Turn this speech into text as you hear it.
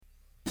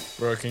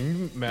Bro, can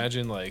you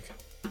imagine, like,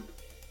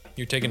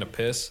 you're taking a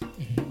piss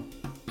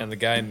and the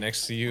guy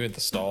next to you at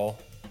the stall,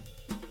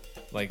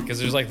 like,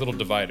 because there's, like, little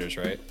dividers,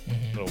 right?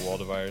 Little wall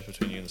dividers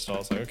between you and the stall.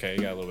 It's like, okay,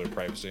 you got a little bit of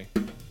privacy.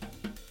 Can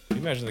you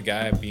imagine the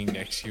guy being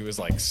next to you is,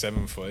 like,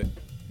 7 foot?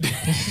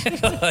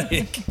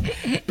 Like,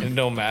 and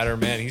no matter,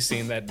 man, he's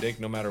seeing that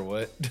dick no matter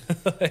what.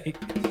 Like,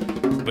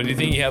 but do you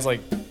think he has, like,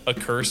 a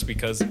curse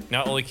because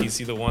not only can he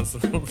see the ones to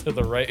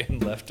the right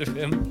and left of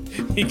him,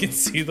 he can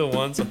see the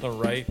ones on the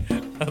right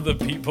of the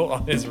people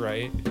on his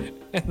right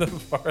and the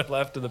far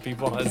left of the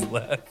people on his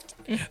left.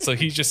 So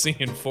he's just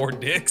seeing 4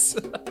 dicks.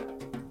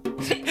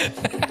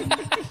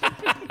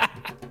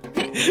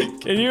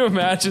 Can you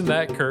imagine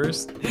that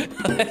curse?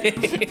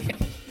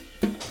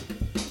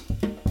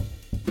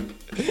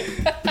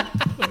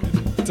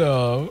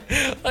 Dumb.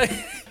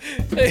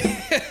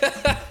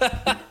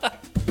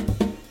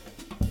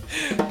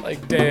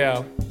 Like,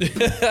 damn.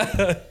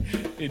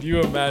 Did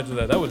you imagine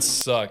that? That would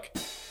suck.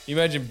 You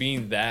imagine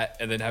being that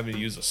and then having to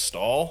use a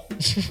stall?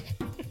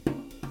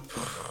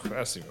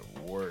 That's even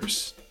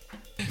worse.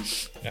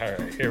 All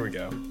right, here we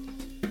go.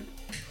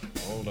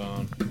 Hold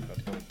on. About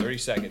to go in 30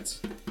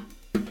 seconds.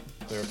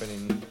 Clear up any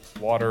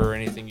water or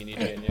anything you need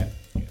to get in yet?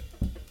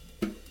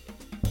 Yeah.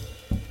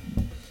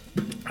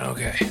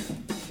 Okay.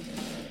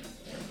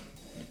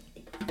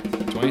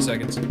 20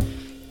 seconds. All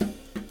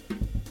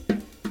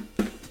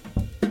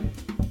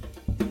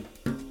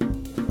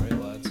right,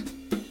 lads.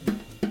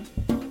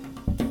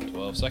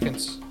 12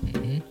 seconds.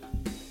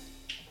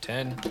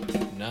 10,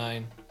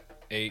 9,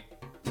 8,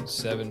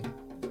 7,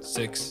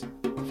 6,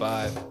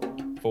 5,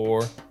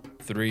 4,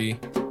 3,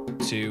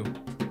 2.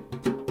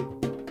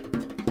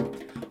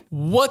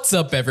 What's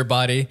up,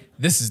 everybody?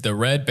 This is the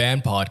Red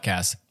Band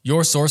Podcast,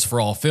 your source for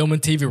all film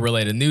and TV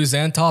related news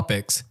and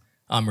topics.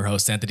 I'm your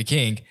host, Anthony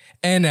King.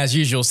 And as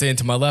usual, sitting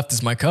to my left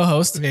is my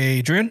co-host,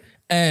 Adrian.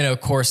 And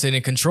of course, sitting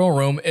in control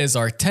room is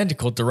our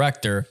technical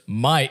director,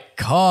 Mike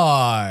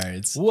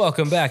Cards.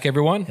 Welcome back,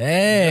 everyone.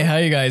 Hey, how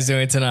you guys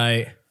doing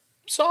tonight?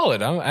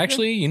 Solid. I'm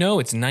actually,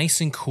 it's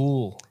nice and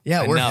cool.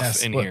 Yeah,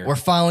 enough in here. We're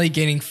finally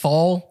getting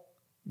fall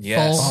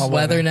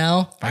weather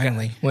now.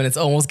 Finally. When it's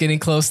almost getting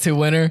close to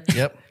winter.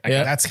 Yep.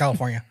 That's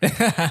California.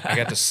 I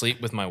got to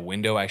sleep with my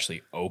window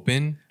actually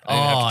open. I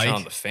didn't have to turn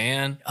on the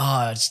fan.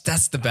 Oh,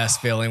 that's the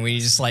best feeling when you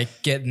just like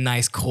get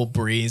nice cool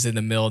breeze in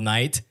the middle of the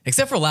night.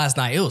 Except for last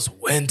night, it was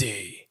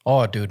windy.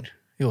 Oh, dude.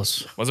 It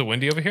was. Was it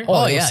windy over here?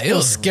 Oh, yeah. It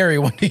was scary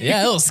windy.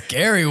 Yeah, it was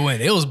scary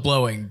wind. It was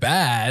blowing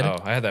bad. Oh,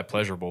 I had that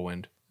pleasurable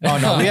wind. Oh,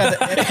 no. We had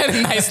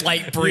A nice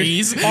light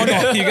breeze. Oh,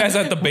 no. You guys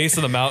at the base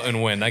of the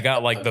mountain wind. I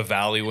got like the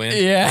valley wind.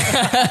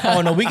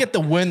 Yeah. we get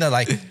the wind that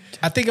I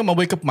think I'm going to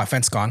wake up with my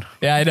fence gone.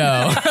 Yeah, I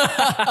know.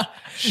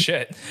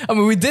 Shit. I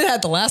mean, we did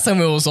have the last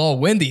time it was all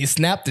windy.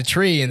 Snapped the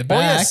tree in the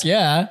back. Yes.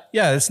 Yeah.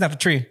 Yeah, it snapped a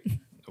tree.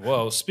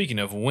 Well, speaking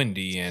of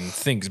windy and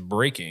things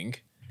breaking.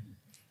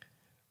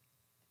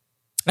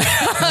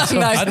 Nice.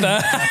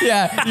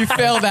 Yeah, you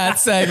failed that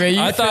segment.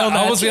 I thought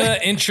I was gonna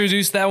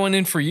introduce that one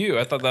in for you.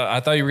 I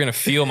thought you were gonna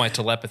feel my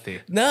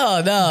telepathy.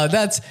 No,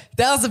 that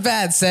was a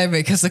bad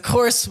segment because of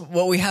course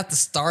what we have to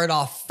start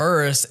off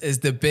first is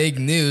the big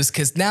news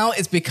because now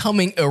it's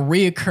becoming a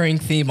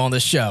reoccurring theme on the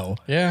show.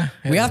 Yeah.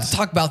 We have to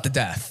talk about the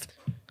death.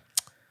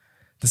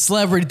 The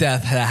celebrity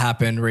death that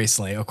happened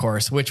recently, of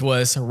course, which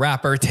was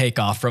rapper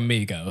Takeoff from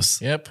Migos.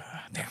 Yep.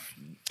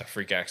 A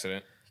freak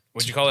accident.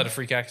 Would you call it a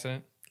freak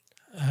accident?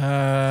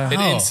 An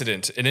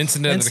Incident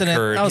that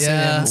occurred.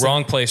 Yeah.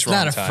 Wrong place, wrong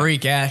time. Not a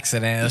freak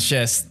accident. It's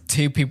just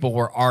 2 people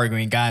were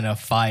arguing, got in a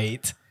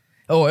fight.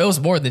 Oh, it was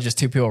more than just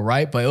 2 people,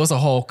 right? But it was a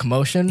whole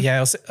commotion. Yeah.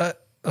 It was,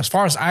 as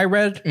far as I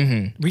read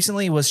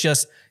recently, it was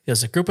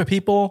a group of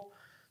people.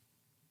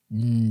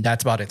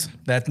 That's about it.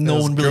 That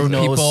no one really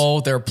knows.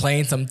 People, they're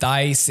playing some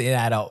dice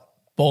at a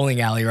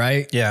bowling alley,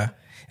 right? Yeah.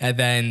 And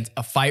then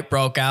a fight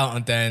broke out,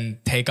 and then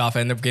Takeoff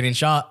ended up getting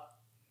shot.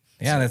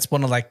 Yeah, and it's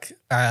one of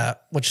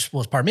which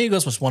was part of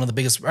Migos, was one of the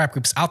biggest rap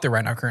groups out there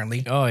right now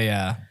currently. Oh,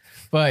 yeah.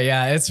 But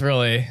yeah, it's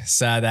really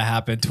sad that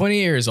happened. 20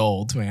 years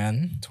old,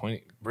 man.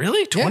 20?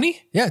 Really?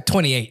 20? Yeah,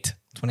 28.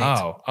 28.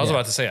 Oh, I was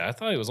about to say, I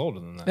thought he was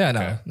older than that. Yeah,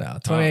 Okay. no,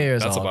 28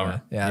 years that's old. a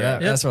bummer. Man. Yeah,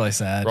 that's really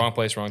sad. Wrong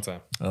place, wrong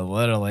time.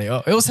 Literally.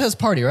 Oh, it was his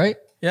party, right?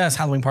 Yeah, it's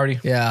Halloween party.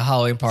 Yeah,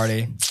 Halloween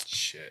party.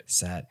 Shit.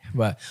 Sad.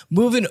 But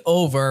moving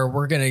over,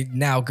 we're going to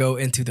now go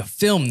into the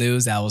film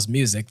news. That was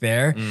music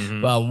there.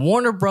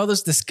 Warner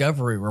Brothers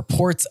Discovery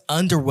reports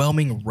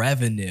underwhelming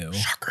revenue.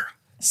 Shocker.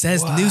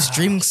 Says new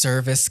streaming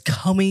service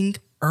coming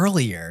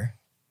earlier.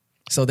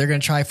 So they're going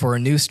to try for a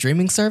new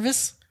streaming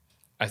service?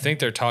 I think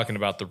they're talking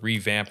about the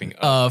revamping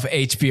Of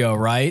HBO,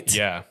 right?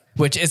 Yeah.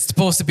 Which is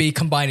supposed to be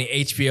combining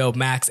HBO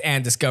Max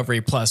and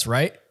Discovery Plus,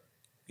 right?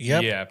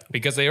 Yep. Yeah,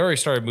 because they already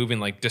started moving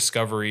like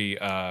Discovery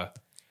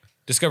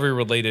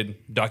related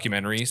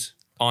documentaries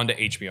onto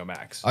HBO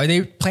Max. Are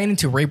they planning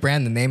to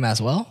rebrand the name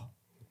as well?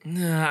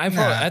 Nah,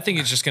 I think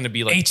it's just going to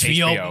be like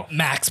HBO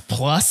Max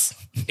Plus.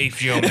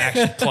 HBO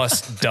Max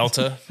plus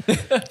Delta.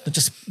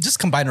 Just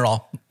combine it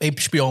all.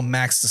 HBO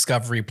Max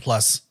Discovery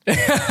Plus.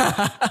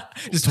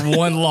 Just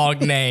one long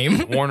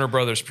name. Warner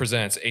Brothers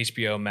presents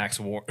HBO Max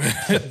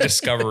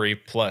Discovery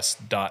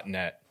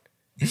Plus.net.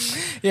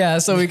 Yeah,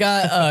 so we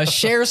got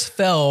shares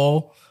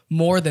fell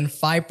more than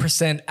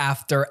 5%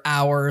 after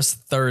hours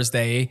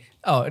Thursday.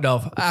 Oh,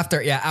 no,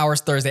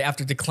 hours Thursday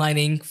after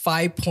declining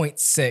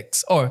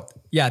 5.6 or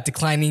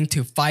declining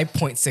to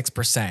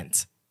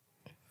 5.6%.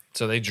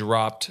 So they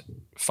dropped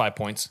 5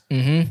 points.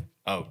 Mm-hmm.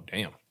 Oh,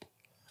 damn.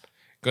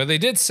 Good. They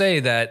did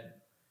say that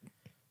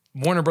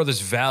Warner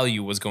Brothers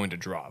value was going to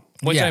drop,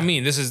 which I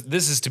mean, this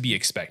is to be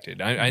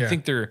expected. I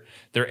think their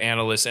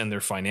analysts and their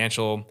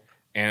financial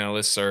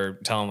analysts are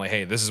telling like,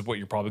 hey, this is what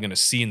you're probably going to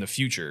see in the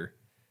future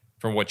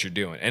from what you're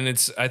doing. And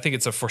I think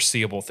it's a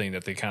foreseeable thing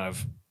that they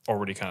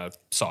already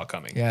saw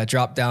coming. Yeah, it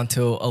dropped down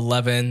to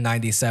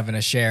 $11.97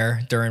 a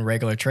share during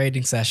regular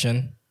trading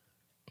session.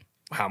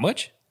 How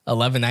much?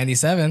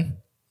 $11.97.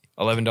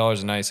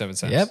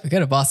 $11.97. Yep, we could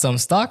have bought some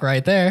stock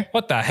right there.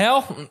 What the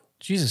hell?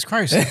 Jesus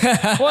Christ.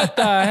 What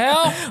the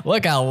hell?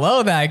 Look how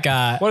low that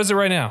got. What is it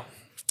right now?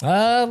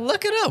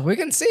 Look it up. We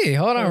can see.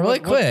 Hold on really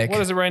quick.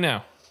 What is it right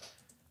now?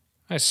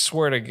 I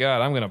swear to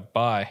God, I'm going to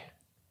buy.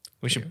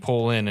 We should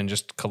pull in and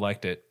just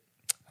collect it.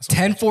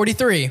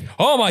 1043.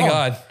 Oh my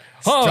God.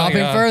 Oh Dropping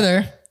my God.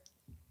 further.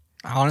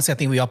 Honestly, I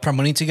think we all put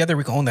money together.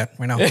 We can own that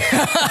right now.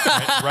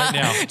 Right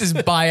now.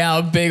 Just buy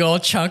out a big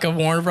old chunk of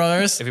Warner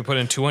Brothers. If you put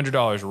in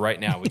 $200 right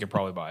now, we could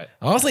probably buy it.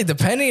 Honestly,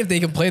 depending if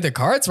they can play their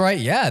cards right,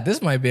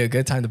 this might be a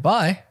good time to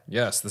buy.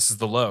 Yes, this is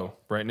the low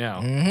right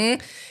now.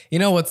 You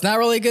know what's not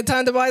really a good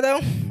time to buy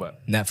though?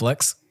 What?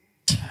 Netflix.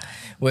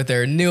 With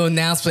their new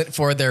announcement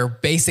for their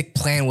basic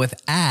plan with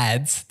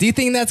ads. Do you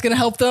think that's going to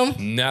help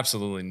them?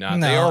 Absolutely not.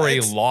 No, they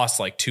already lost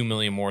like 2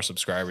 million more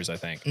subscribers, I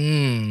think.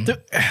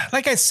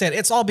 Like I said,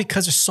 it's all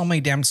because there's so many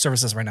damn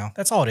services right now.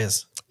 That's all it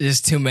is. There's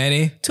too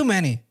many. Too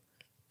many.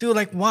 Dude,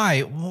 like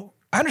why? Well,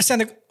 I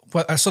understand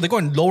so they're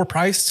going lower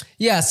priced.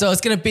 Yeah, so it's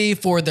going to be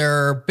for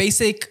their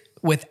basic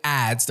with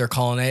ads, they're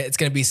calling it. It's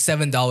going to be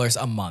 $7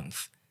 a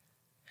month.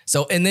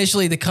 So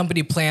initially, the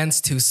company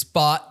plans to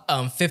spot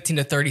 15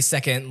 to 30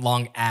 second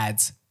long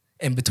ads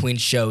in between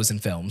shows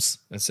and films.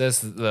 It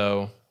says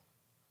though,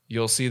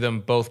 you'll see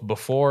them both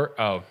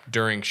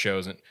during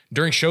shows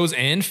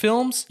and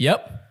films.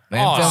 Yep.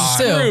 And Oh, films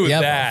screw too.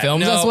 Yep. that.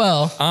 Films No. as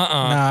well. No,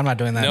 I'm not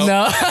doing that. Nope.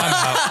 No, I'm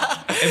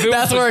out. If it was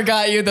that's the- where it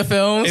got you, the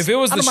films. If it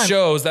was the don't mind.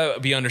 shows, that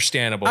would be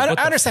understandable. I But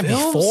the understand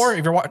films? before,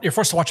 if you're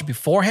forced to watch it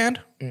beforehand,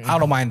 I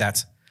don't mind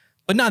that.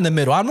 But not in the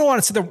middle. I don't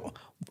want to sit there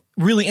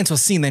really into a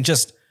scene then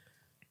just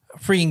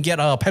freaking get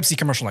a Pepsi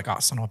commercial like, oh,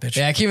 son of a bitch.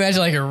 Yeah, can you imagine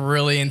like a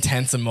really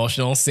intense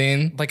emotional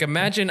scene? Like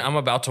imagine I'm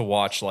about to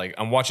watch,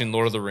 I'm watching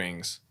Lord of the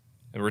Rings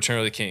and Return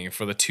of the King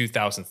for the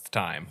 2000th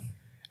time.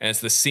 And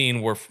it's the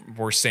scene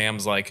where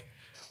Sam's like,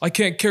 I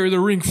can't carry the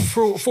ring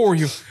for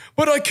you,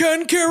 but I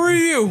can carry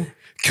you.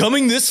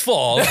 Coming this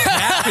fall,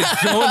 Cap is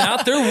throwing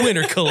out their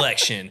winter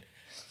collection.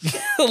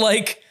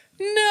 Like,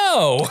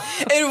 no.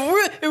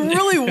 It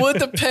really would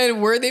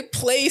depend where they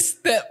place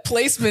that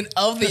placement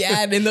of the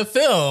ad in the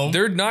film.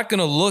 They're not going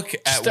to look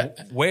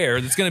at where.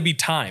 It's going to be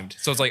timed.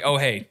 So it's like, oh,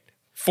 hey,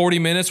 40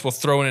 minutes, we'll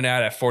throw in an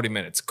ad at 40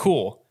 minutes.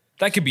 Cool.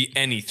 That could be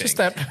anything. Just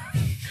that.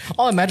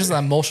 All I imagine is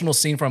an emotional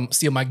scene from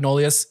Steel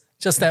Magnolias.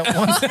 Just that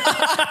one,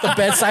 the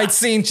bedside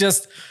scene.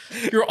 Just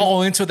you're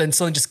all into it, then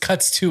suddenly just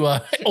cuts to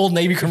a Old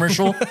Navy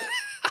commercial.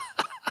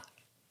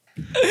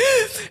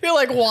 You're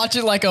like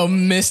watching like a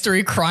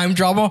mystery crime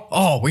drama.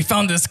 Oh, we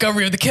found the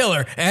discovery of the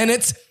killer, and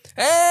it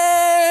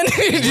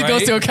just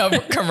goes to a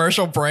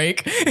commercial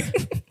break.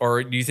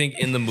 Or do you think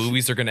in the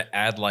movies they're going to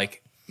add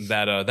like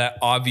that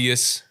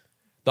obvious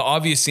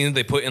scene that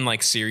they put in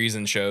like series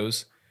and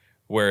shows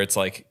where it's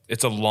like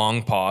it's a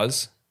long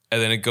pause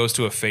and then it goes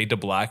to a fade to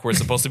black where it's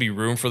supposed to be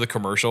room for the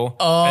commercial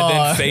and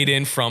then fade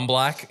in from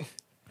black?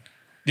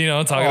 Do you know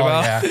what I'm talking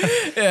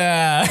about?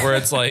 Yeah. Where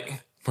it's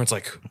like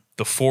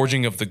the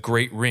forging of the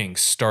great ring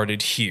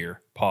started here.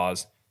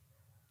 Pause.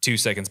 2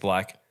 seconds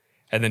black,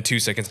 and then 2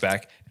 seconds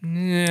back.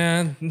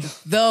 Yeah.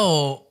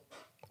 Though,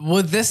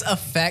 would this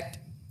affect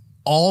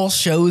all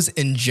shows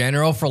in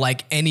general for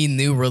like any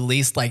new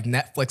release like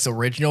Netflix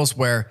originals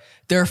where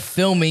they're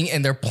filming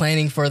and they're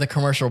planning for the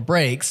commercial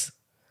breaks?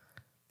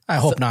 I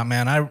hope not,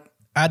 man.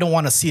 I don't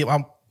want to see it.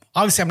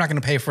 Obviously, I'm not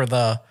going to pay for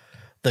the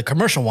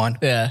commercial one.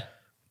 Yeah.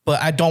 But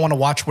I don't want to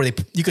watch where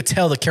you could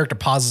tell the character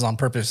pauses on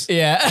purpose.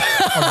 Yeah.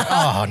 Like,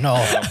 oh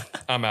no.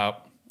 I'm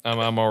out.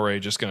 I'm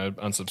already just gonna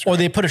unsubscribe. Or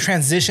they put a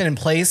transition in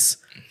place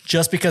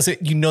just because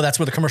that's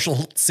where the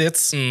commercial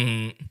sits.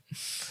 I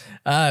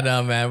don't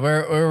know, man.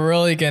 We're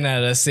really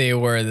gonna see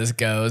where this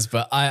goes,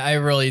 but I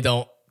really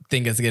don't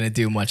think it's gonna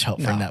do much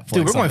help for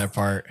Netflix on their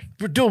part.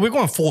 Dude, we're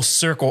going full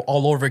circle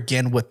all over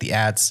again with the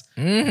ads.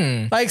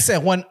 Like I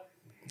said, when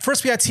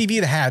first we had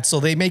TV that had,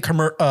 so they made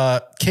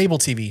cable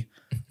TV.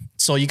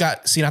 So you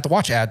don't have to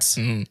watch ads.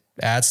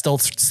 Ads still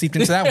seeped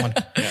into that one.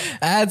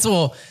 Ads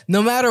will,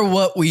 no matter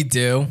what we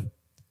do,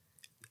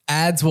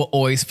 ads will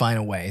always find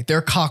a way.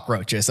 They're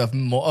cockroaches of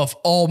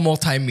all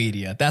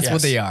multimedia. That's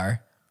what they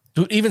are.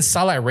 Dude, even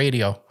satellite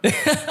radio,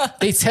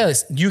 they tell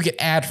us you get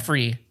ad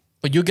free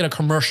but you'll get a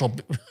commercial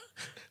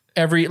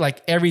every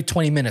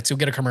 20 minutes. You'll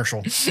get a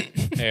commercial.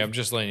 Hey, I'm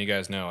just letting you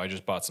guys know. I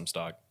just bought some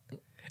stock.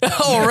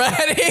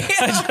 Already?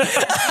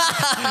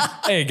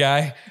 Hey,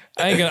 guy.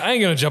 I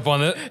ain't gonna jump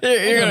on it.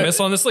 You're gonna miss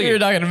on this. Look, You're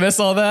not gonna miss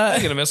all that. I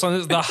ain't gonna miss on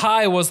this. The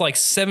high was like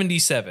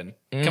 77.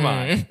 Come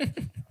on.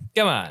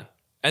 Come on.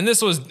 And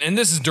this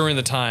is during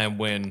the time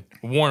when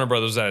Warner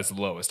Brothers was at its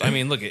lowest. I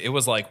mean, look, it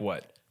was like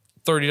what?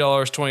 $30,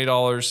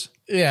 $20.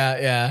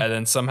 Yeah. And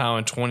then somehow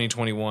in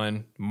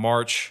 2021,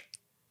 March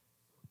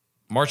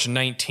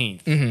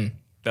 19th,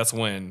 that's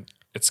when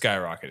it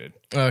skyrocketed.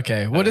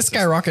 Okay. What did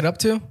skyrocket up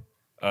to?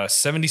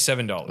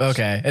 $77.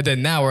 Okay. And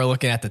then now we're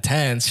looking at the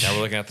tens. Now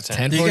we're looking at the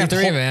 10.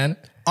 1043, man.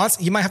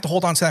 Honestly, you might have to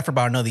hold on to that for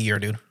about another year,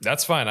 dude.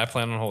 That's fine. I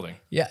plan on holding.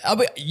 Yeah.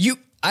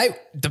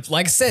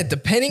 Like I said,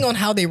 depending on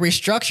how they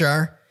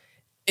restructure,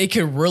 it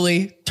could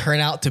really turn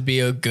out to be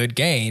a good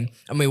gain.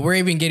 I mean, we're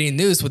even getting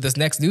news with this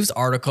next news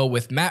article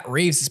with Matt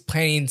Reeves is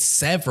planning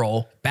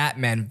several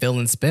Batman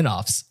villain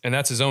spinoffs. And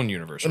that's his own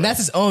universe. And that's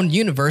his own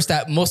universe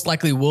that most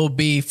likely will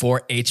be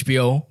for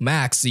HBO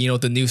Max,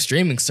 the new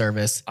streaming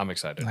service. I'm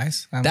excited.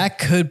 Nice. That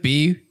could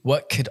be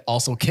what could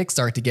also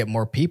kickstart to get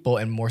more people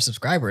and more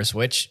subscribers,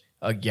 which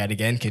yet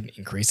again could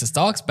increase the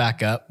stocks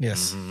back up.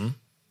 Yes. Mm-hmm.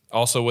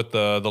 Also with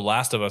the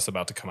Last of Us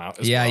about to come out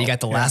as Yeah, well. you got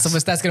The Last of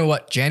Us. That's going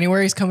to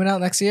January's coming out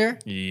next year?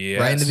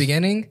 Yes. Right in the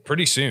beginning?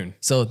 Pretty soon.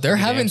 So they're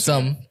having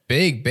soon. some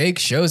big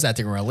shows that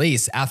they're going to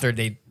release after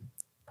they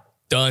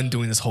done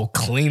doing this whole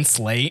clean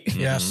slate.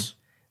 Yes.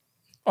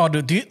 Oh,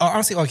 dude, do you,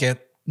 honestly, okay,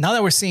 now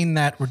that we're seeing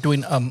that we're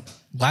doing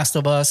Last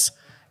of Us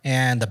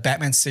and the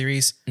Batman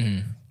series,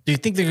 do you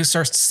think they're going to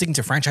start sticking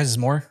to franchises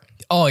more?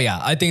 Oh, yeah.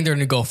 I think they're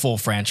going to go full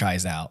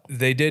franchise out.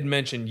 They did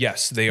mention,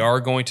 yes, they are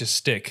going to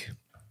stick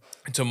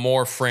to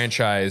more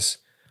franchise.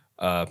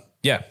 They're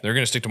going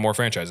to stick to more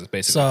franchises,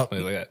 basically.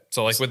 So- like that.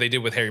 So like what they did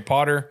with Harry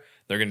Potter,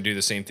 they're going to do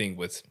the same thing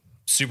with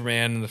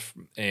Superman,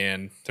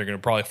 and they're going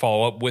to probably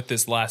follow up with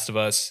this Last of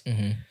Us.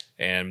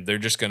 And they're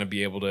just going to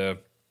be able to,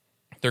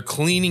 they're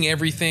cleaning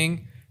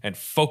everything and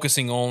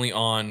focusing only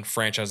on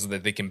franchises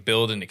that they can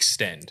build and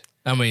extend.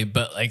 I mean,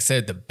 but like I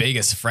said, the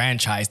biggest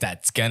franchise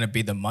that's going to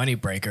be the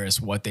moneybreaker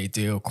is what they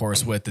do, of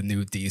course, with the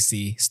new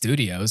DC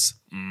studios.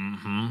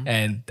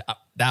 And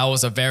that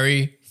was a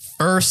very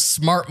first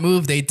smart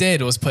move they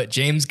did was put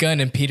James Gunn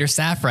and Peter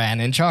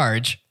Safran in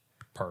charge.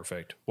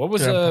 Perfect. What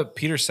was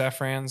Peter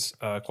Safran's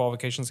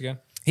qualifications again?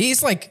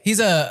 He's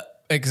a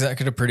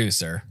executive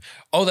producer.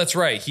 Oh, that's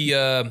right. He,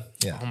 oh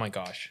my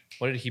gosh.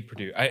 What did he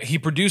produce? He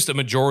produced a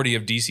majority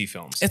of DC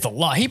films. It's a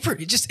lot.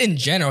 Just in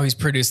general, he's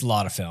produced a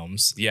lot of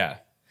films. Yeah.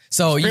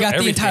 So you got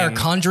the entire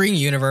everything. Conjuring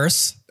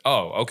universe.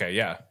 Oh, okay.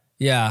 Yeah.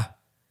 Yeah.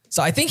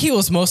 So I think that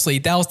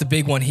was the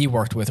big one he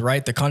worked with,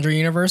 right? The Conjuring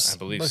universe. I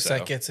believe Looks so.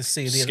 like it's a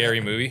CD.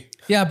 Scary movie.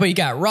 Yeah, but you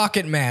got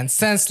Rocket Man,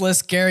 Senseless,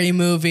 Scary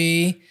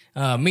Movie,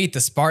 Meet the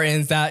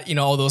Spartans,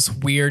 all those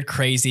weird,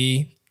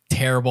 crazy,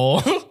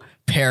 terrible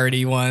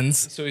parody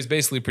ones. So he's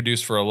basically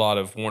produced for a lot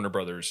of Warner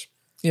Brothers.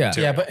 Yeah.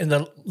 Yeah, but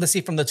let's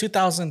see, from the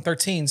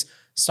 2013s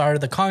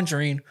started The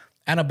Conjuring,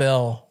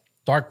 Annabelle,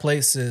 Dark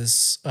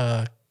Places,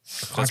 That's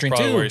Conjuring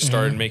probably 2. where he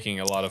started making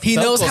a lot of. He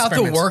knows Those how to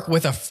experiments. work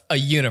with a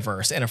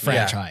universe and a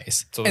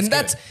franchise. So and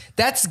that's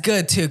that's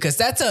good too, because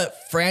that's a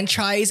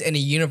franchise and a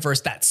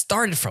universe that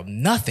started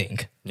from nothing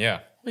Yeah.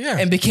 Yeah.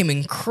 and became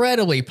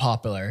incredibly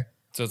popular.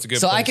 So it's a good.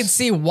 So I place. can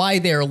see why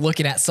they're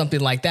looking at something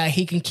like that.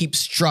 He can keep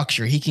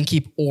structure, he can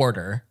keep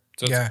order.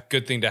 So it's a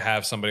good thing to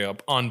have somebody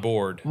up on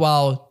board.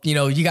 While,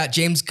 you got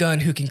James Gunn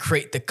who can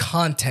create the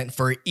content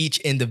for each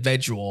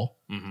individual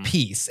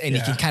piece. And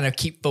he can kind of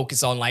keep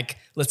focus on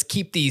let's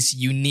keep these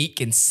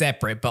unique and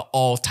separate, but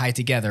all tied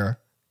together.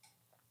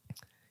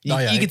 You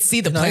can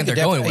see the plan they're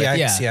going with. Yeah,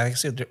 Yeah. I can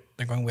see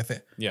they're going with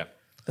it. Yeah.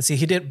 Let's see,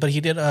 he did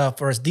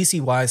for his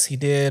DC wise, he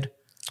did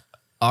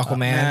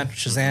Aquaman.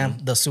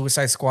 Shazam, The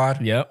Suicide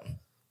Squad, Yep.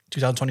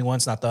 2021.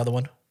 It's not the other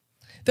one.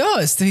 No,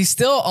 he's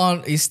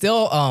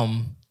still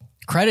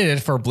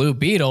credited for Blue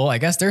Beetle. I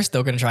guess they're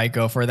still going to try to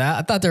go for that.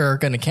 I thought they were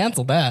going to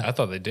cancel that. I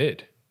thought they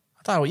did.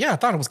 I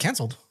thought it was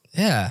canceled.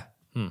 Yeah.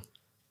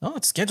 No,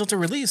 it's scheduled to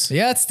release.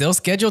 Yeah, it's still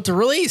scheduled to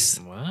release.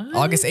 What?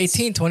 August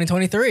 18,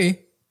 2023.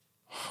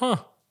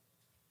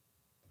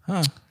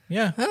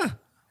 Yeah.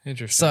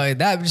 Interesting. So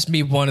that would just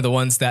be one of the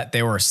ones that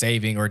they were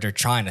saving or they're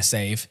trying to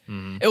save.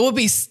 It would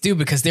be stupid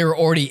because they were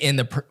already in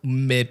the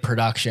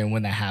mid-production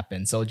when that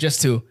happened. So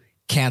just to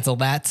cancel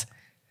that,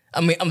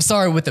 I mean, I'm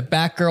sorry, with the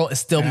Batgirl, it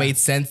still made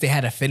sense. They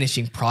had a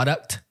finishing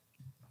product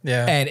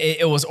Yeah. and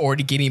it was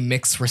already getting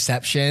mixed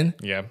reception.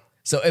 Yeah.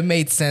 So it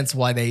made sense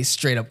why they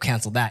straight up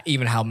canceled that,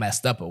 even how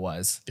messed up it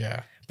was.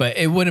 yeah. But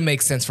it wouldn't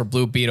make sense for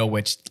Blue Beetle,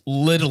 which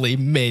literally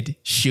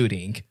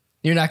mid-shooting.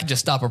 You're not going to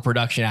just stop a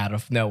production out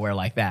of nowhere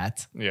like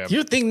that. Yeah.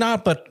 You think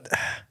not, but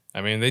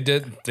I mean,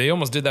 they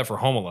almost did that for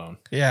Home Alone.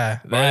 yeah.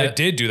 They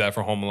did do that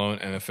for Home Alone,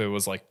 and if it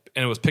was and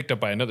it was picked up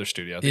by another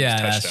studio. I think it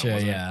was That's Touchdown, true.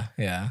 wasn't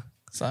it? Yeah.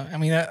 So I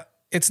mean,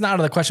 it's not out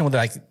of the question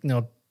whether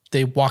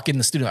they walk in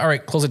the studio. All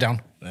right, close it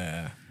down.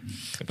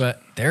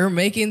 But they're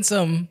making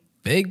some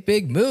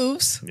big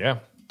moves. Yeah.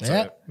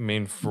 Yeah. I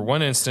mean, for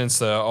one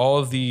instance, all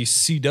of the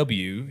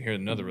CW, here's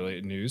another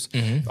related news,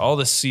 all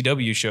the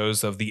CW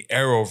shows of the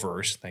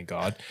Arrowverse, thank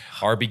God,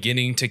 are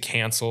beginning to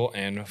cancel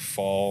and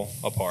fall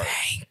apart.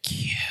 Thank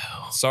you.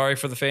 Sorry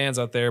for the fans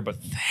out there, but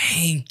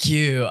Thank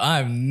you.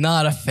 I'm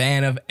not a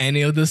fan of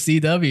any of the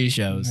CW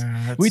shows.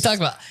 We talked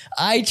about.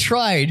 I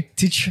tried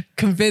to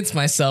convince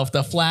myself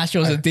the Flash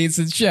was a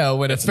decent show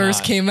when it first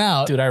not. came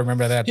out. Dude, I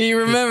remember that. He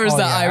remembers Oh,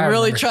 that. yeah, I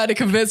really remember. tried to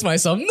convince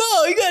myself.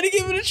 No, you got to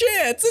give it a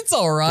chance. It's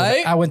all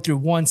right. I went through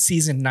one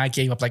season and I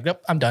gave up. Like,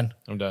 nope, I'm done.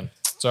 I'm done.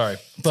 Sorry.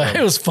 But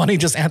it was funny.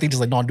 Just Anthony, just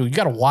like, no, dude, you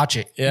gotta watch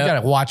it. Yeah. You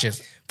gotta watch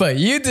it. But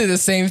you did the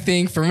same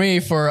thing for me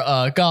for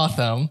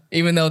Gotham,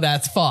 even though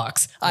that's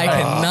Fox. I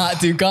cannot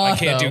do Gotham. I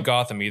can't do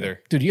Gotham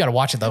either. Dude, you gotta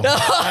watch it though.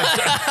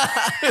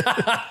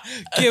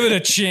 Give it a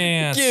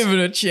chance. Give it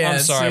a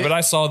chance. I'm sorry, but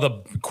I saw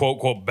the quote,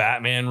 quote,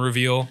 Batman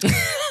reveal.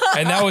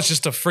 And that was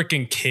just a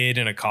freaking kid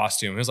in a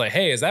costume. It was like,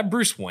 hey, is that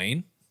Bruce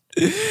Wayne?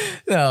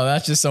 No,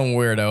 that's just some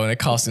weirdo in a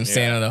costume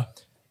Santa though.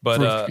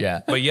 But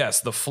yeah. But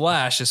yes, The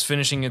Flash is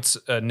finishing its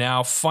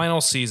now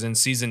final season,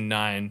 season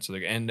 9. So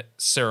they're gonna end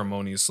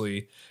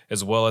ceremoniously,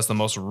 as well as the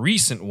most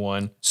recent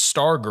one,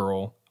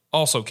 Stargirl,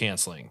 also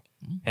canceling,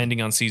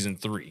 ending on season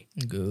 3.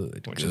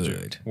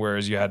 Good.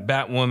 Whereas you had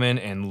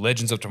Batwoman and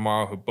Legends of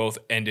Tomorrow, who both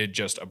ended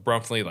just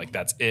abruptly, like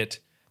that's it.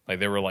 Like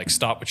they were like,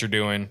 stop what you're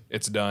doing,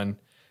 it's done.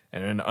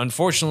 And then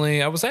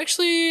unfortunately,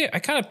 I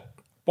kind of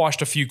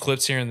watched a few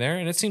clips here and there,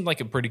 and it seemed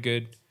like a pretty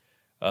good.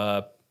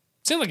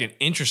 Seemed like an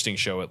interesting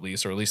show, at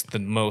least the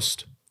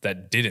most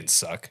that didn't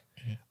suck.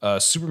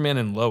 Superman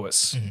and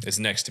Lois is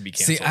next to be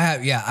canceled. See,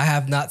 I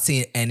have not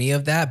seen any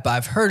of that, but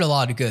I've heard a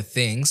lot of good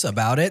things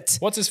about it.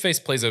 What's his face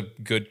plays a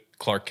good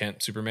Clark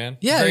Kent Superman.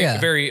 Yeah,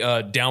 very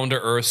down to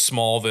earth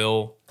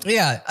Smallville.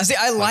 Yeah, see,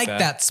 I like that.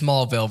 that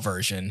Smallville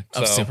version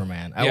of So,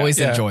 Superman. I yeah. always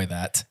Yeah. enjoy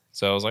that.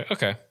 So I was like,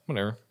 okay,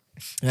 whatever.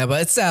 Yeah,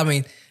 but it's, I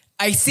mean,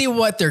 I see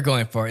what they're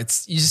going for.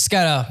 It's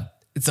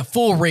a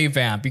full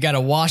revamp. You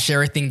gotta wash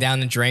everything down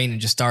the drain and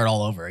just start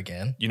all over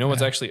again. You know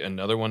what's actually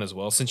another one as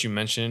well? Since you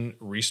mentioned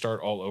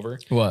restart all over.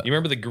 What? You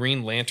remember the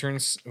Green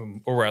Lanterns,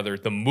 or rather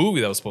the movie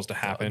that was supposed to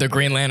happen? The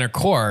Green Lantern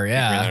Corps,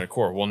 yeah. Green Lantern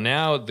Corps. Well,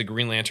 now the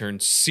Green Lantern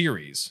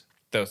series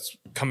that's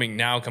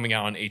coming out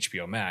on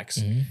HBO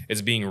Max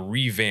is being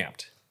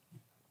revamped,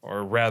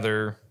 or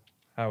rather,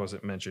 how was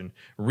it mentioned?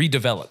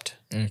 Redeveloped.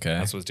 Okay.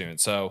 That's what's doing.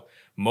 So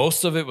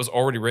most of it was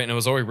already written. It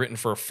was already written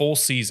for a full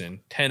season,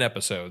 10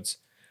 episodes,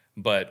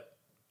 but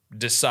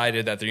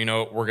decided that,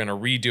 we're going to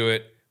redo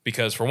it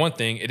because, for one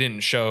thing, it didn't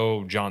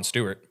show Jon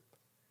Stewart.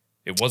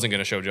 It wasn't going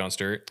to show Jon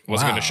Stewart. It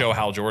wasn't Wow. going to show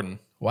Hal Jordan.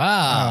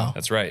 Wow.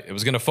 That's right. It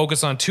was going to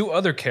focus on 2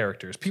 other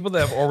characters, people that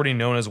have already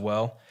known as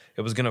well.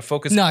 It was going to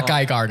focus Not on...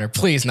 Guy Gardner.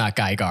 Please, not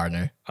Guy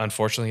Gardner.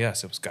 Unfortunately,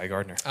 yes, it was Guy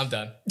Gardner. I'm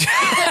done.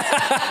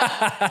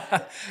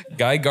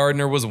 Guy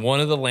Gardner was one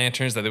of the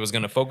lanterns that it was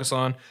going to focus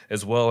on,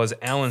 as well as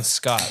Alan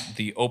Scott,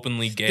 the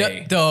openly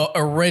gay. The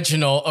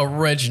original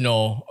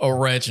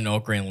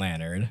Green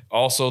Lantern.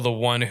 Also the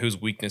one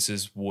whose weakness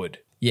is wood.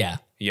 Yeah.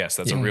 Yes,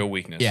 that's a real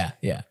weakness.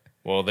 Yeah.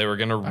 Well, they were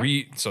going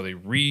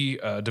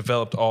to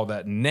developed all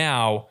that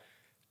now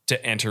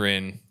to enter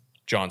in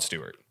Jon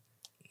Stewart,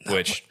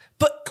 which...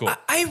 But Cool.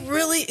 I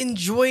really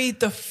enjoyed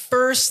the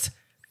first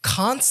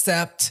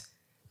concept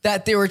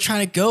that they were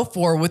trying to go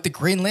for with the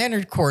Green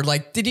Lantern Corps.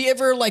 Like, did you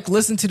ever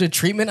listen to the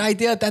treatment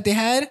idea that they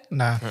had?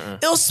 Nah.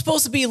 It was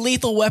supposed to be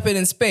Lethal Weapon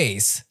in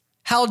space.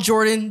 Hal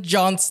Jordan,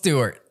 Jon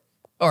Stewart,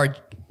 or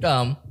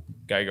Guy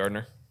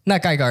Gardner.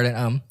 not Guy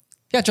Gardner.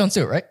 Yeah, Jon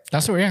Stewart, right?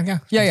 That's what yeah.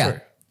 Yeah.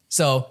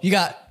 So you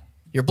got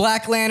your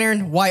Black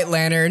Lantern, White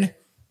Lantern,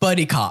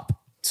 buddy cop.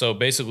 So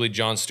basically,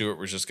 Jon Stewart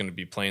was just going to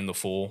be playing the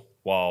fool,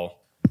 while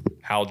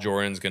Hal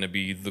Jordan's going to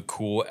be the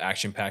cool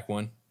action-packed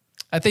one.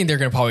 I think they're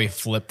gonna probably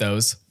flip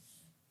those.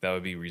 That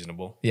would be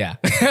reasonable. Yeah.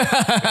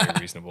 Very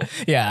reasonable.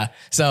 Yeah.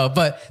 So,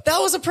 but that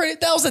was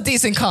a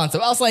decent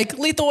concept. I was like,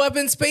 Lethal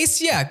Weapon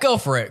space, yeah, go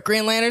for it.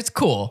 Green Lantern's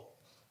cool.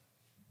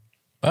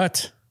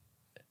 But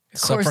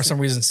so course- for some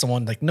reason,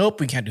 someone nope,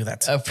 we can't do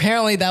that.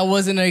 Apparently that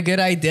wasn't a good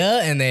idea,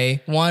 and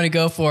they wanted to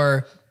go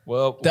for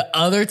Well, the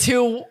other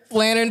 2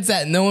 lanterns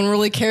that no one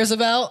really cares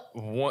about.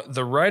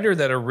 the writer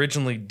that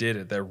originally did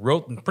it, that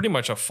wrote pretty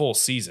much a full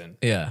season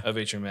of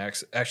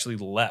HMX, actually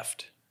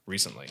left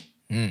recently.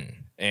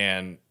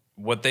 And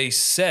what they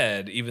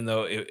said, even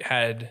though it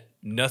had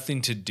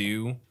nothing to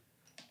do,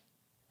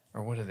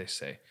 or what did they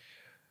say?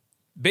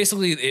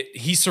 Basically,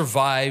 he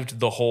survived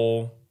the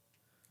whole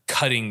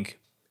cutting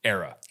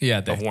era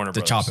of Warner the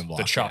Bros. chopping block.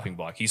 The chopping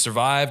block. He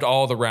survived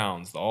all the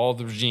rounds, all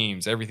the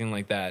regimes, everything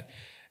like that.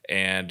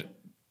 And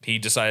he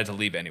decided to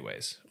leave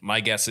anyways. My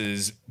guess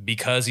is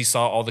because he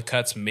saw all the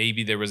cuts,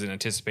 maybe there was an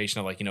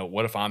anticipation of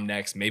what if I'm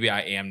next? Maybe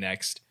I am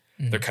next.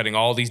 They're cutting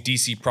all these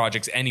DC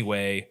projects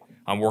anyway.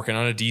 I'm working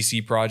on a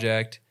DC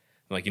project.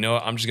 I'm like,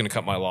 what? I'm just going to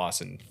cut my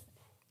loss and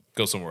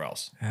go somewhere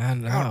else. I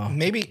don't know.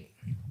 Maybe,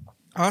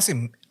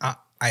 honestly,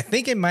 I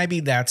think it might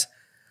be that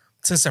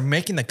since they're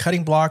making the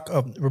cutting block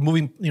of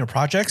removing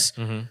projects,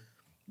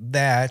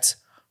 that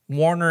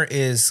Warner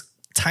is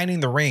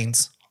tightening the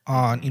reins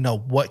on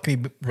what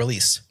can be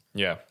released.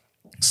 Yeah.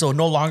 So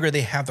no longer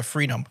they have the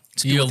freedom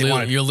to do You're, what they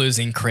wanted. you're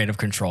losing creative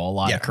control, a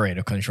lot Yeah. of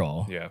creative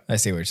control. Yeah. I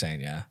see what you're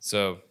saying. Yeah.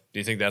 So do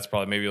you think that's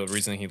probably maybe the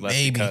reason he left?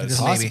 Maybe. Because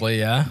Maybe. Possibly,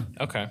 yeah.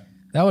 okay,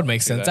 That would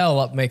make sense. that. That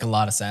would make a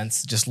lot of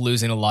sense. Just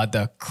losing a lot of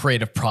the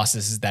creative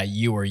processes that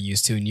you were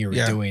used to and you were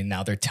Yeah. doing.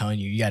 Now they're telling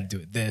you, you got to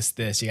do it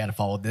this, you got to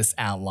follow this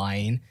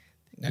outline,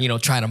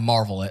 trying to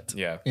marvel it.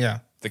 yeah, Yeah.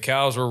 The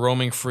cows were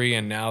roaming free,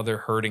 and now they're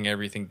herding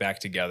everything back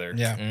together.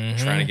 Yeah.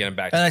 Trying to get them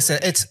back. And to I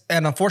said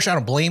and unfortunately I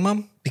don't blame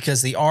them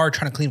because they are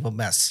trying to clean up a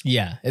mess.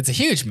 Yeah. It's a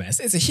huge mess.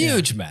 It's a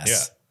huge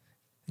mess.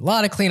 A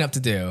lot of cleanup to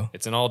do.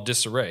 It's in all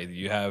disarray.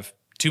 You have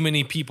too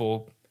many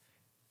people.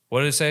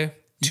 What did it say?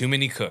 Too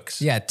many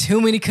cooks. Yeah. Too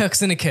many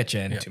cooks in the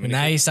kitchen. Too many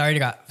Now you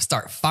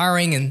start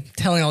firing and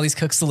telling all these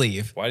cooks to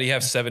leave. Why do you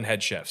have 7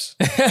 head chefs?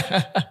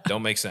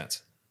 Don't make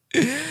sense.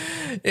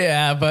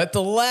 Yeah, but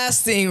the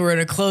last thing we're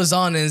going to close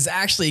on is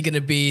actually going to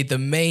be the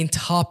main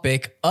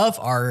topic of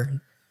our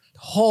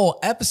whole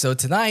episode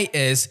tonight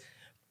is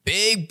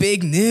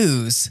big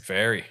news.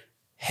 Very.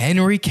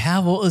 Henry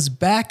Cavill is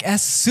back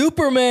as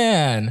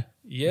Superman.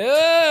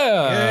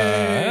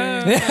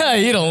 Yeah.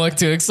 You don't look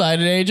too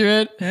excited,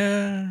 Adrian.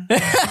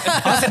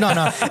 Honestly,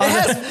 no.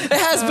 It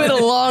has been a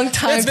long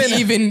time to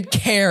even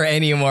care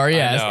anymore. know.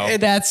 Yes,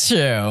 that's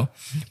true.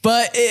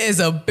 But it is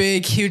a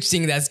big, huge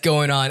thing that's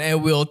going on,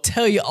 and we'll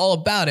tell you all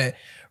about it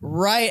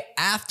right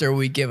after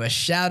we give a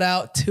shout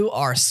out to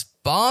our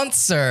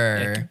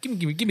sponsor.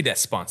 Give me that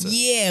sponsor.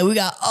 Yeah, we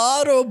got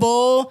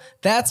Audible.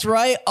 That's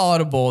right,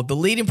 Audible, the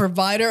leading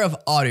provider of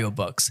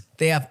audiobooks.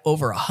 They have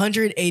over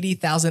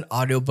 180,000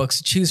 audiobooks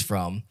to choose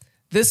from.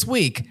 This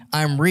week,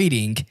 I'm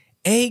reading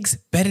Eggs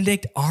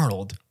Benedict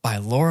Arnold by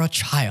Laura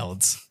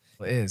Childs.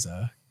 It is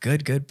a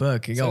good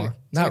book. You go,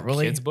 not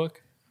really. Kids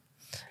book.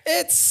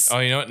 It's Oh,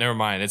 you know what? Never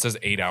mind. It says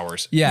 8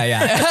 hours. yeah.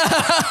 Yeah,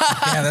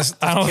 that's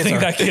I don't think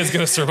that kid's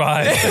gonna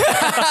survive.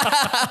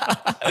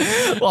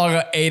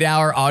 Long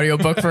 8-hour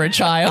audiobook for a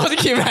child.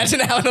 Can you imagine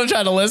having them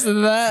try to listen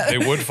to that? They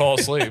would fall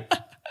asleep.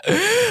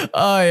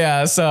 Oh,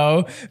 yeah.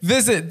 So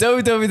visit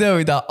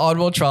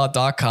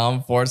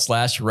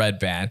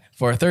www.audibletrial.com/redband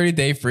for a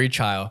 30-day free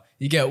trial.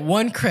 You get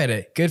 1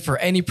 credit, good for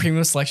any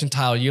premium selection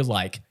title you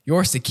like,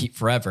 yours to keep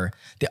forever.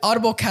 The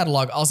Audible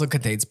catalog also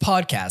contains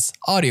podcasts,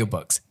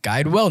 audiobooks,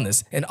 guide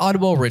wellness, and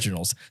Audible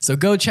originals. So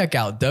go check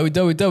out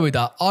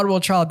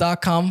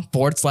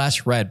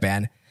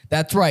www.audibletrial.com/redband.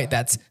 That's right.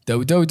 That's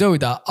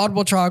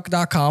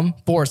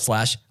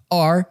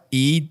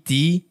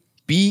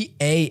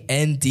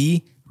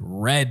www.audibletrial.com/REDBAND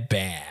Red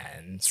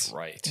Bands.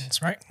 Right.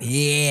 That's right.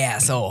 Yeah,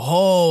 so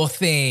whole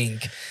thing.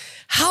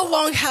 How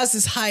long has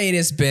this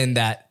hiatus been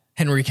that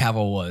Henry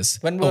Cavill was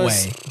When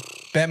was away?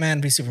 Batman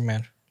v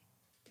Superman?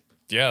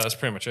 Yeah, that's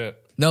pretty much it.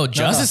 No,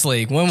 Justice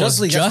League. When Justice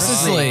was League,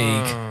 Justice Justice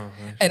League?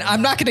 And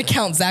I'm not going to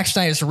count Zack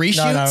Snyder's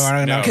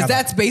reshoots No. because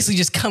that's basically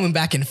just coming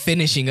back and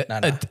finishing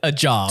a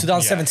job.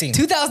 2017.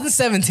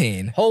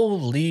 2017.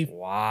 Holy.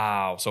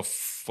 Wow. So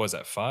what was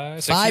that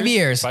 5? 6 5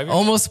 years. 5 years?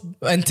 Almost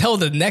until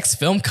the next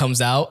film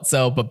comes out.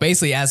 But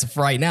basically as of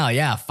right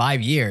now,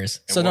 5 years.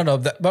 So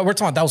but we're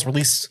talking about that was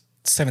released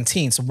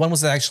 17. So when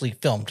was it actually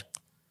filmed?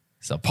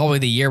 So probably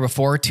the year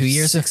before, 2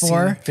 years 16,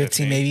 before.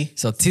 15 maybe.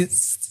 So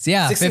 16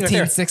 right 15,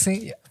 there.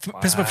 16. Yeah.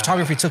 Principal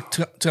photography took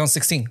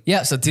 2016.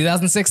 Yeah, so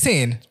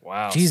 2016.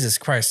 Wow. Jesus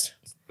Christ.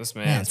 This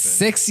Man, man's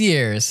 6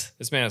 years.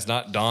 This man has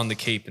not donned the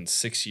cape in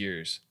 6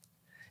 years.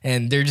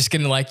 And they're just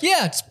gonna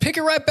just pick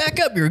it right back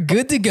up. You're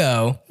good to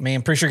go. I mean,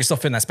 I'm pretty sure you can still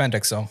fit in that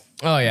spandex, so.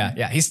 Oh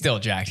yeah, he's still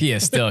jacked. He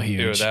is still Dude,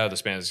 huge. that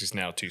this man is just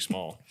now too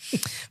small.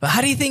 But how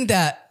do you think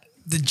that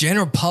the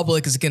general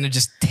public is gonna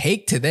just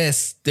take to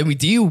this? Do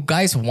you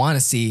guys want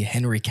to see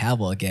Henry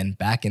Cavill again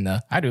back in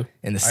the I do.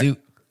 in the suit?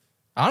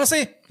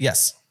 Honestly,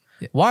 yes.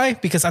 Why?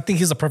 Because I think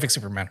he's a perfect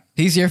Superman.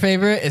 He's your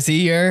favorite? Is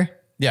he your?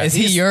 Yeah, Is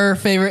he your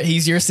favorite?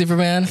 He's your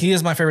Superman. He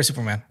is my favorite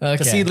Superman.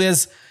 Because Okay.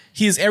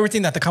 he is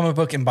everything that the comic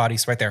book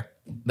embodies right there.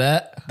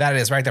 That That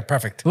is right there.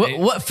 Perfect.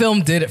 what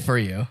film did it for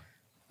you?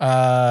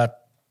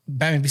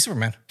 Batman v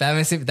Superman. That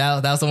was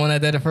the one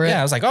that did it for it. Yeah,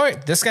 I was like, all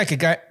right, this guy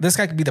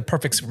could be the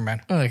perfect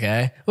Superman.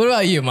 Okay. What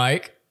about you,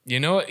 Mike? You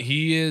know what?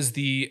 He is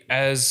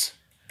as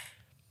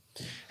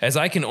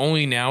I can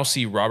only now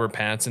see Robert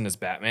Pattinson as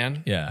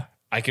Batman. Yeah.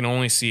 I can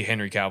only see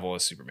Henry Cavill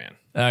as Superman.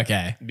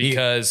 Okay.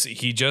 Because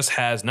he just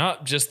has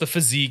not just the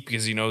physique,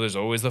 because there's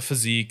always the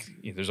physique,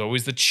 there's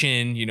always the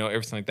chin,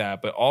 everything like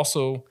that, but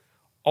also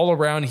all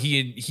around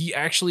he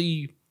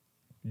actually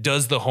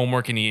does the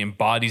homework and he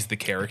embodies the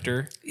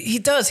character. He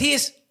does. He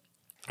is.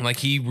 Like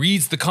he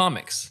reads the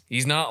comics.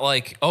 He's not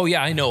like, oh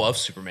yeah, I know of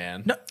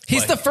Superman. No,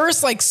 he's the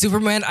first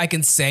Superman I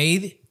can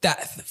say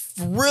that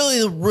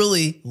really,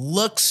 really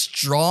looks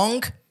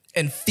strong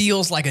and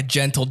feels like a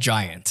gentle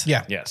giant.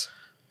 Yeah. Yes.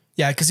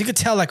 Yeah, because you could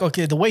tell,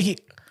 the way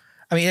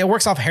it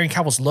works off Henry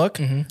Cavill's look,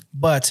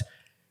 but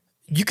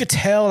you could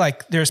tell,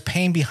 there's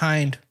pain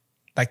behind,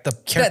 the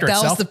character that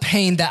itself. was the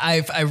pain that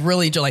I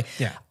really like.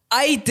 Yeah.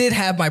 I did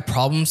have my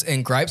problems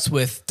and gripes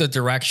with the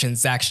direction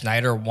Zack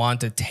Snyder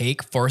wanted to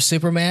take for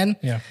Superman.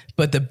 Yeah.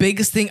 But the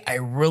biggest thing I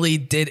really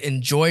did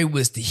enjoy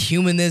was the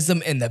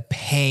humanism and the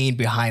pain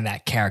behind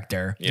that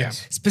character. Yeah.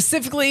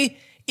 Specifically,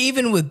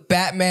 even with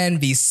Batman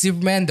v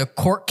Superman, the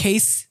court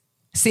case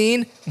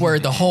scene where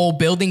the whole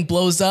building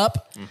blows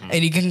up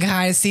and you can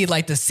kind of see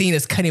like the scene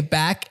is cutting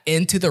back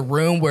into the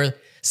room where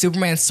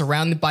Superman's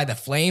surrounded by the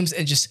flames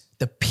and just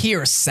the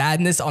pure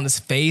sadness on his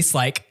face.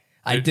 Like,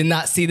 I did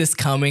not see this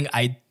coming.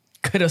 I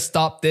could have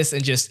stopped this,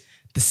 and just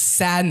the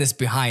sadness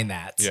behind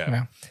that.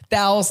 Yeah.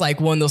 That was like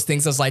one of those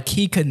things. I was like,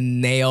 he could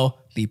nail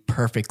the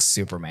perfect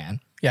Superman.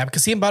 Yeah,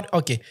 because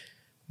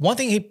one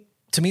thing he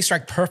to me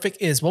struck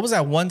perfect is what was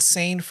that one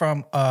saying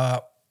from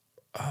the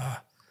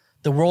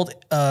world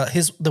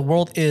the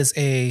world is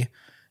a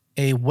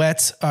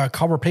wet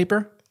cover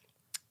paper.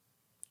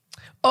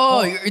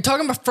 Oh, you're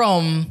talking about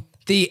from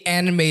the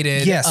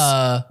animated. Yes.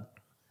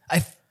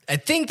 I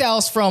think that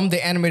was from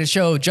the animated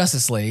show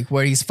Justice League,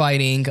 where he's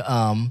fighting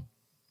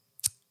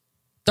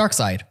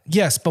Darkseid.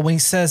 Yes, but when he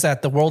says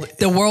that the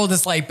world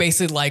is like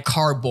basically like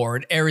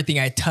cardboard. Everything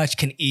I touch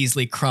can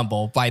easily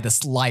crumble by the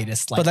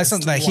slightest. Like, but that's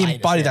something that he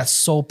embodied that's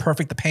so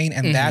perfect, the pain,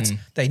 and that's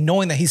that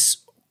knowing that he's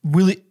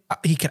really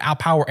he can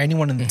outpower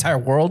anyone in the entire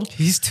world.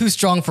 He's too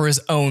strong for his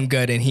own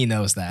good, and he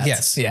knows that.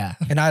 Yes. Yeah.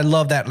 And I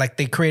love that. Like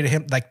they created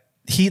him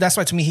that's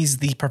why to me he's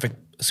the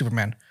perfect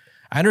Superman.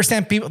 I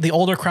understand the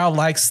older crowd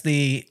likes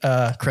the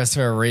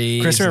Christopher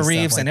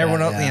Reeves and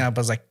everyone else, but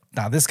it's like,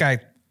 nah, this guy's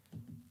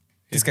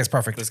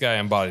perfect. This guy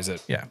embodies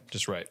it. Yeah.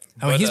 Just right.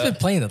 I mean, he's been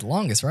playing it the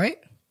longest, right?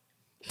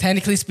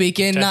 Technically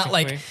speaking, not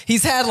like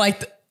he's had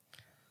like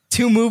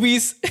 2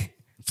 movies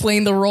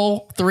playing the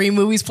role, 3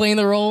 movies playing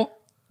the role.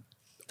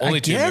 Only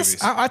 2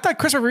 movies. I thought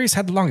Christopher Reeves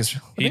had the longest.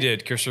 He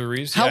did. Christopher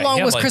Reeves. How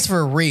long was like,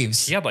 Christopher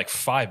Reeves? He had like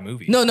 5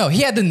 movies. No,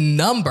 he had the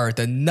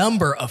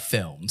number of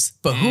films.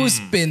 But who's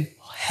been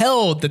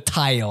held the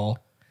title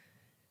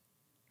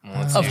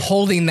of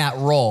holding that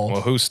role?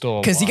 Well, who's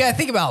still? Because you got to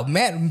think about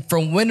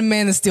from when did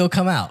Man of Steel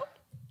come out?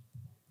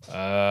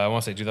 I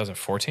want to say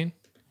 2014.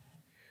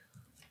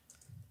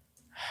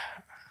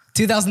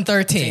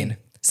 2013.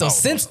 So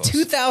since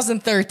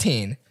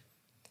 2013,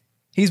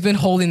 he's been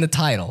holding the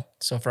title.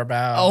 So for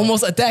about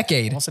Almost a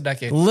decade.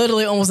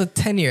 Literally almost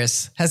 10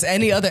 years. Has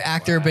any other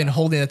actor been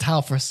holding the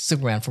title for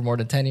Superman for more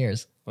than 10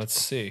 years? Let's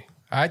see.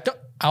 I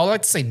would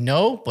like to say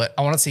no, but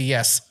I want to say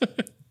yes.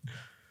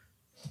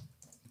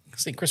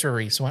 See, Christopher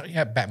Reeves.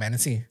 Yeah, Batman.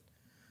 Let's see.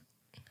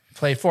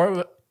 Played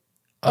 4.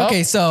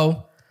 Okay,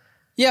 so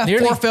yeah,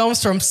 Nearly. 4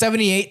 films from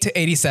 78 to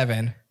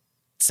 87.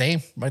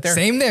 Same, right there.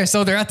 Same there.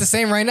 So they're at the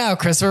same right now.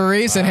 Christopher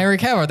Reeves and Henry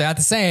Cavill, they're at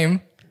the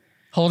same.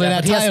 Holding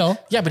that title.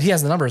 But he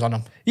has the numbers on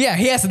him. Yeah,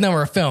 he has the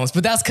number of films,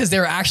 but that's because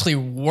they're actually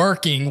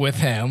working with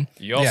him.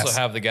 You also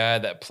have the guy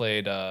that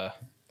played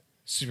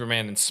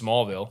Superman in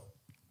Smallville.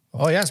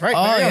 Oh, yeah, that's right.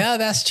 Oh, yeah,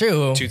 that's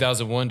true.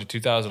 2001 to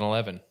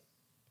 2011.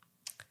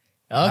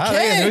 Okay.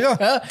 There we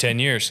go. 10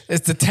 years.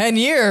 It's the 10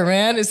 year,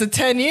 man. It's the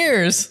 10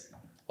 years.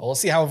 Well, we'll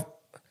see how.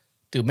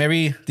 Dude,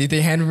 maybe. Do you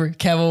think Henry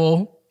Cavill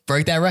will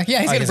break that record? Yeah,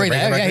 he's going to break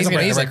that. Yeah, he's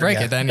going to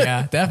break it then.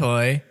 Yeah,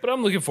 definitely. But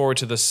I'm looking forward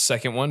to the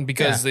second one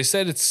because they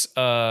said it's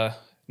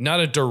not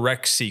a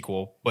direct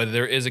sequel, but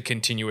there is a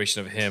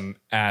continuation of him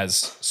as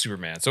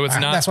Superman. So it's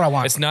not. That's what I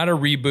want. It's not a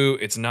reboot.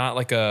 It's not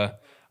like a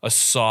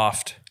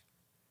soft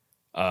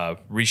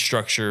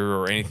restructure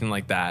or anything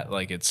like that.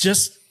 Like it's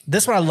Just,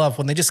 this is what I love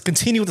when they just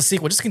continue with the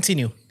sequel. Just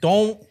continue.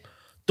 Don't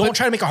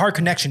try to make a hard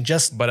connection.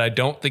 Just. But I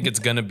don't think it's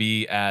gonna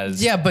be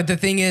as but the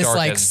thing is, dark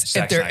like, as if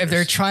Zack they're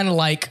Snyder's. trying to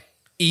like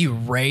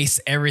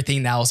erase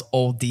everything that was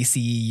old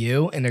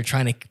DCEU and they're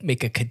trying to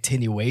make a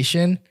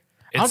continuation.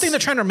 I don't think they're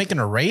trying to make an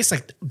erase,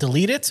 like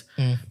delete it.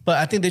 But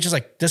I think they just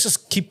like, let's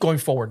just keep going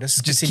forward. Let's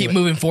Just continue keep it.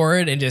 moving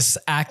forward and just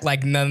act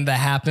like none of that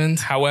happened.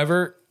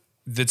 However,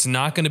 that's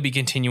not going to be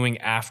continuing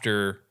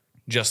after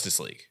Justice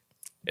League.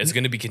 It's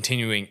going to be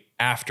continuing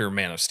after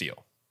Man of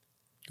Steel.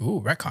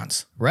 Ooh,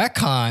 retcons.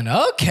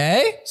 Retcon.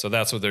 Okay. So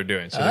that's what they're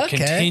doing. So they're Okay.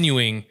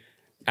 continuing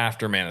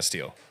after Man of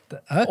Steel.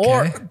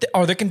 Okay.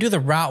 Or they can do the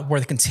route where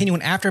they're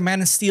continuing after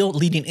Man of Steel,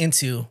 leading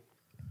into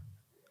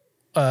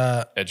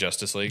At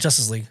Justice League.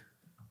 Justice League.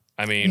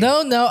 I mean,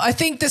 No. I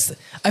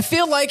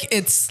feel like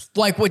it's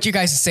like what you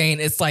guys are saying.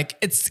 It's like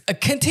it's a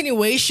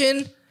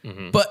continuation,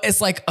 but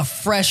it's like a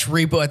fresh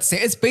reboot.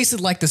 It's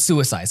basically like the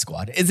Suicide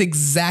Squad. It's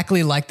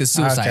exactly like the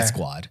Suicide Okay.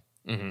 Squad.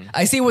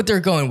 I see what they're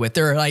going with.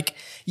 They're like,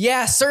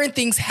 yeah, certain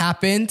things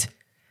happened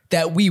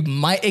that we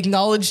might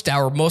acknowledge that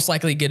were most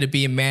likely going to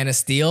be in Man of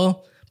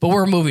Steel, but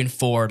we're moving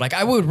forward. Like,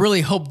 I would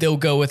really hope they'll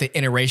go with an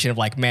iteration of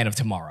like Man of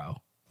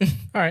Tomorrow. All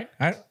right.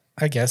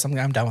 I guess I'm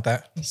down with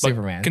that.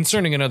 Superman.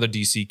 concerning another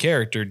DC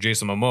character,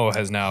 Jason Momoa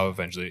has now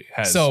eventually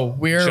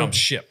jumped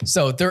ship.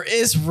 So there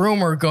is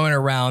rumor going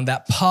around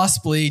that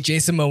possibly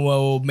Jason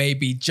Momoa may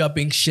be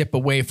jumping ship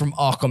away from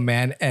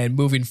Aquaman and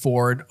moving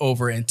forward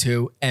over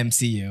into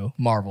MCU,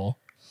 Marvel.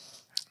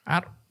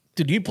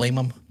 Dude, you blame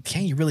him?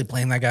 Can you really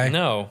blame that guy?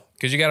 No,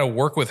 because you got to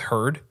work with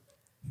Herd.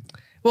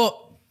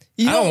 Well,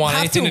 You I don't want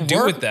have anything to do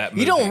work- with that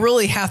You don't movie.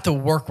 really have to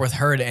work with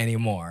her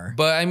anymore.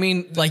 But I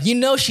mean, Like,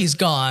 she's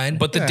gone.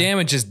 but the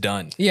damage is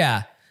done.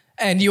 yeah.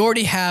 And you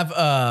already have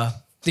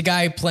the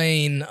guy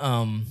playing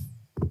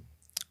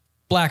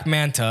Black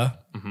Manta.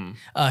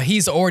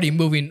 He's already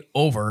moving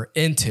over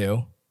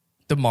into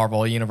the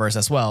Marvel universe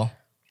as well.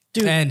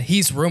 Dude. And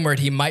he's rumored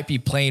he might be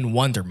playing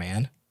Wonder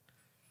Man.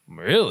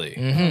 Really?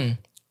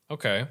 Mm-hmm.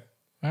 Okay.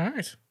 All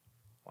right.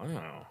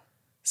 Wow.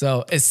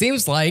 So it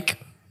seems like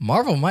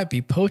Marvel might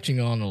be poaching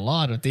on a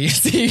lot of these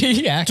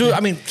TV actors. Dude,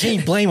 I mean, can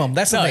you blame them?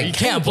 That's the No, thing. you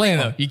can't blame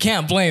them. You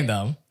can't blame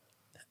them.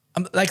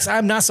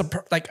 I'm not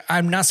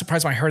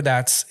surprised when I heard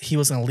that he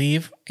was gonna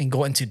leave and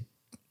go into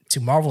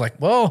Marvel. Like,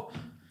 well,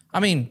 I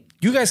mean,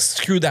 you guys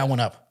screwed that one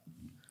up.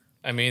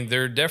 I mean,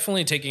 they're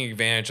definitely taking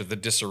advantage of the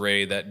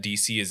disarray that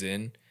DC is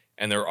in,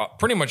 and they're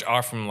pretty much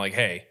offering like,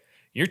 hey,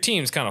 your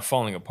team's kind of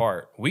falling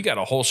apart. We got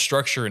a whole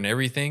structure and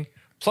everything.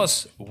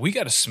 Plus, we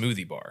got a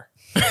smoothie bar.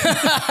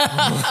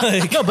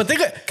 No, but they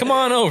could Come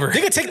on over.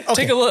 They could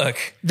take a look.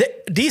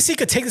 DC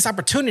could take this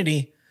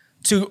opportunity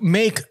to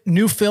make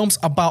new films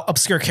about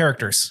obscure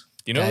characters.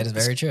 You know, That is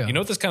very true. You know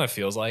what this kind of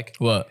feels like?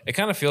 What? It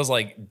kind of feels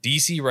like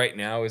DC right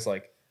now is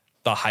like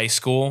the high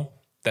school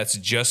that's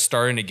just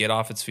starting to get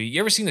off its feet. You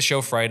ever seen the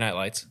show Friday Night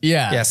Lights?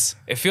 Yeah. Yes.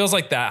 It feels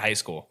like that high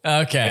school.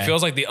 Okay. It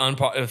feels like the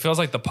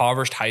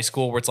impoverished high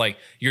school where it's like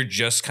you're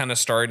just kind of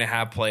starting to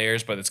have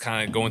players, but it's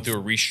kind of going through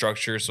a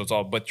restructure. So it's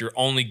all, but your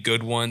only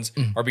good ones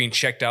are being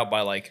checked out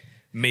by like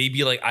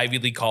maybe like Ivy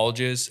League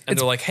colleges, and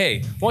they're like,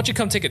 "Hey, why don't you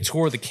come take a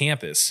tour of the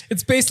campus?"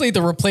 It's basically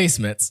the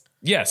replacements.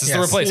 Yes, it's Yes.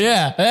 the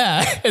replacement.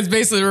 Yeah. It's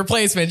basically the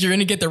replacement. You're going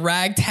to get the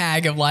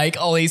ragtag of like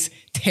all these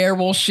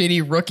terrible,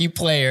 shitty rookie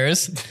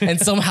players and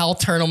somehow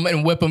turn them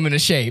and whip them into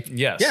shape.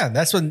 Yes. Yeah,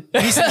 that's what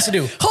DC needs to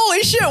do.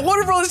 Holy shit,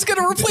 Warner Bros. Is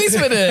going to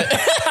replacement it.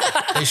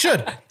 They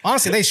should.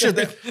 Honestly, they should.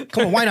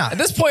 Come on, why not? At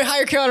this point,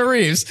 hire Keanu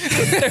Reeves.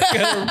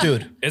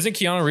 Dude. Isn't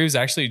Keanu Reeves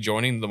actually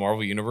joining the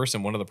Marvel Universe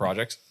in one of the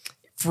projects?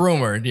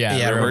 Rumored, yeah.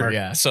 Yeah, rumored.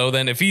 Yeah. So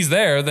then, if he's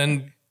there,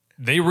 then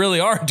they really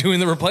are doing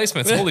the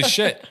replacements. Holy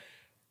shit,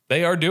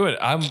 they are doing it.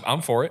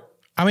 I'm for it.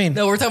 I mean,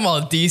 No, we're talking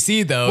about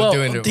DC though, well,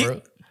 doing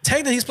it.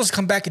 technically he's supposed to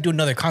come back and do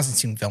another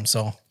Constantine film.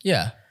 So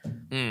Yeah.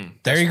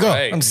 there you go.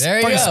 right. There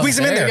you fucking go. squeeze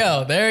him in There there. you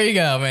go. There you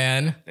go,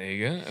 man. There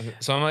you go.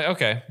 So I'm like,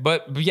 okay,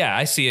 but yeah,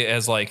 I see it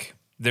as like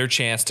their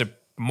chance to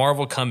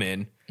Marvel come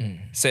in,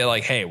 say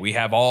like, hey, we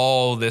have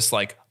all this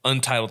like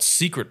untitled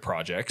secret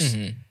projects.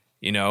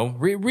 You know,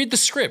 read the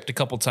script a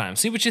couple times,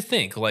 see what you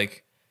think.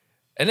 Like,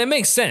 and it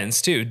makes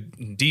sense too.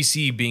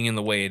 DC being in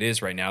the way it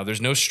is right now, there's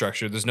no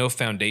structure, there's no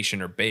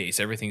foundation or base.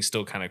 Everything's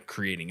still kind of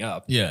creating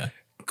up. Yeah.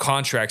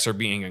 Contracts are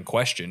being in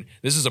question.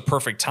 This is a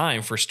perfect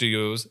time for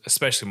studios,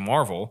 especially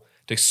Marvel,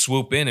 to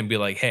swoop in and be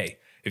like, hey,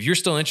 if you're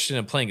still interested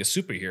in playing a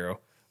superhero,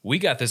 we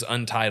got this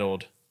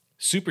untitled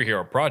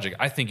superhero project.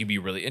 I think you'd be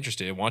really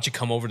interested. Why don't you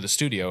come over to the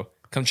studio?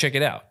 Come check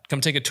it out.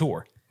 Come take a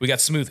tour. We got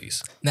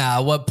smoothies. Now,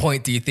 at what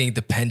point do you think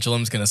the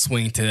pendulum's going to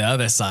swing to the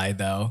other side,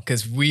 though?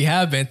 Because we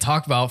have been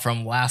talked about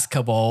from last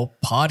couple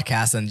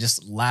podcasts and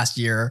just last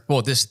year,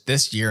 well,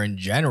 this year in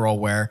general,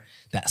 where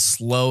that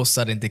slow,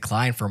 sudden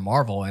decline for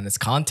Marvel and its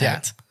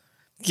content.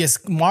 Yes,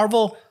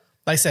 Marvel,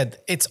 like I said,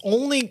 they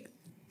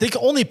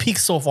can only peak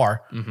so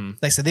far. Like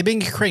I said, they've been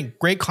creating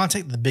great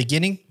content at the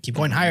beginning, keep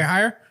going higher,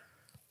 higher.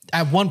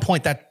 At one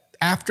point, that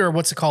after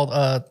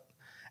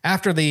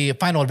after the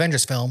final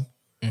Avengers film,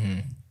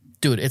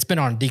 dude, it's been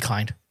on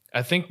decline.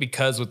 I think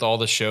because with all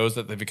the shows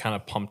that they've kind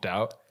of pumped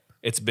out,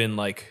 it's been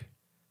like,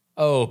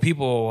 oh,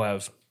 people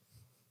have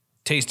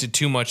tasted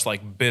too much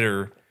like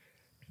bitter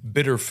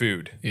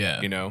food.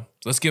 Yeah. You know,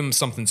 let's give them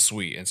something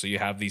sweet. And so you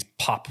have these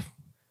pop,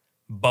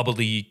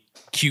 bubbly,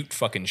 cute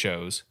fucking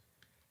shows.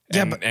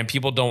 Yeah, And, and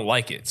people don't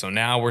like it. So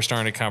now we're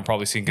starting to kind of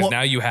probably see, because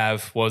now you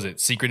have, what was it,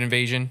 Secret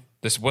Invasion?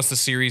 What's the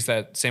series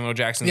that Samuel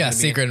Jackson? Yeah,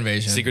 Secret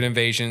Invasion. Secret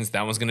Invasions.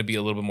 That one's going to be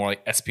a little bit more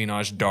like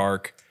espionage,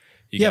 dark.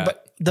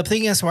 But the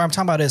thing is, what I'm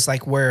talking about is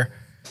like where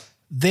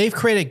they've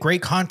created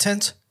great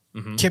content,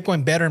 kept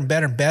going better and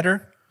better and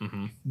better,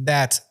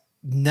 that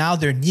now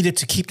they're needed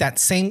to keep that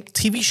same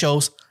TV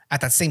shows at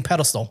that same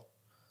pedestal.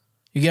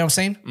 You get what I'm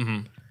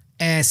saying?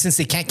 And since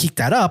they can't keep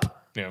that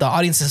up, the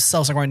audience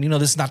themselves are going,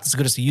 this is not as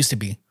good as it used to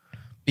be,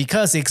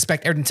 because they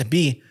expect everything to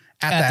be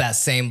at That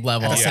same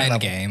level, same end level.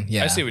 game.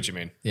 Yeah. I see what you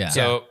mean. Yeah.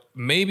 So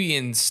maybe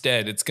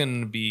instead it's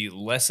going to be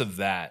less of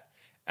that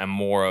and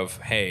more of,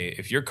 hey,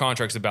 if your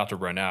contract's about to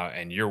run out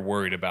and you're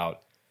worried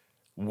about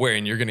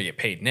when you're going to get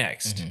paid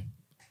next,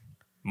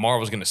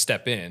 Marvel's going to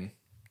step in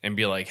and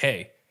be like,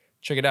 hey,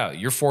 check it out.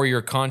 Your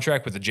 4-year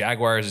contract with the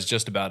Jaguars is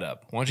just about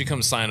up. Why don't you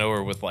come sign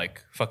over with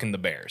like fucking the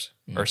Bears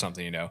or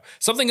something,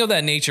 something of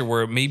that nature,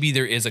 where maybe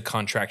there is a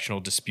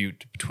contractual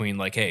dispute between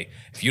like, hey,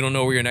 if you don't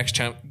know where your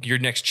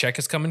next check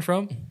is coming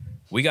from,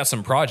 we got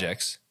some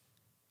projects.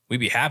 We'd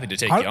be happy to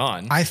take you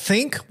on. I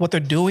think what they're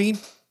doing,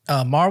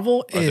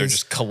 Marvel, Or they're is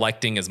just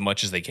collecting as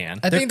much as they can.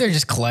 I think they're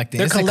just collecting.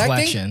 they're It's a collecting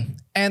collection.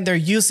 and they're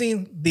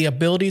using the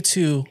ability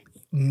to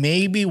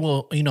maybe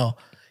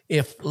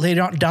if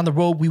later on down the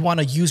road we want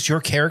to use your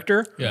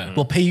character,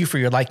 we'll pay you for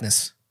your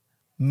likeness.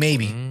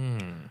 Maybe.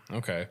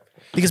 Okay.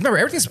 Because remember,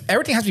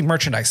 everything has to be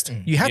merchandised.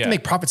 You have to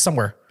make profit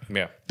somewhere.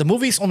 Yeah. The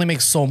movies only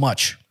make so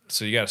much.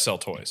 So you got to sell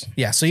toys.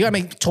 Yeah, so you gotta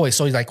make toys.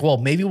 So he's like, well,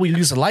 maybe we'll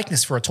use a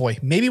likeness for a toy.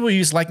 Maybe we'll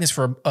use likeness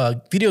for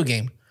a video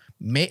game.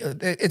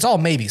 It's all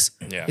maybes.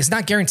 Yeah. It's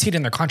not guaranteed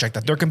in their contract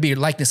that there can be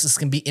likenesses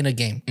can be in a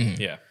game.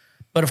 Yeah.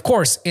 But of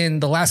course, in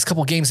the last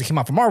couple games that came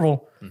out from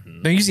Marvel,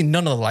 they're using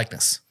none of the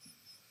likeness.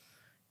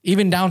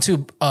 Even down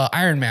to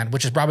Iron Man,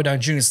 which is Robert Downey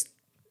Jr. is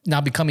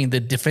now becoming the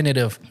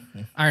definitive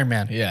Iron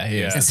Man. Yeah, he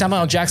is. And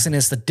Samuel L. Jackson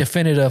is the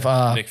definitive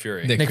Nick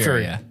Fury. Nick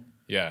Fury. Yeah.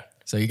 Yeah.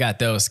 So you got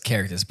those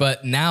characters.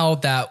 But now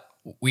that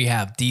we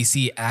have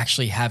DC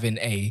actually having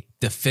a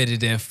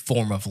definitive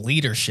form of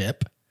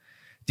leadership,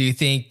 do you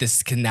think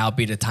this can now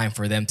be the time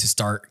for them to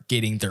start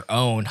getting their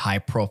own high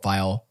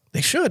profile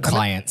They should.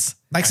 clients?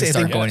 Like I say, and if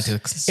start they- going to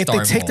if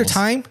they take their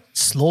time,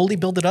 slowly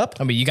build it up.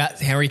 I mean, you got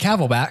Henry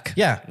Cavill back.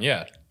 Yeah. Yeah.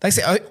 Like I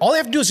say, all they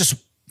have to do is just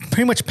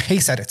pretty much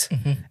pace at it,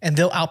 and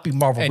they'll outbe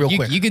Marvel And real you,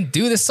 quick. you can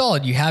do this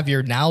solid. You have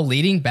your now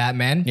leading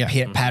Batman, Yeah.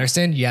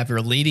 Patterson. You have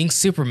your leading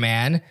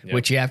Superman,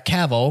 which you have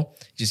Cavill.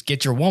 Just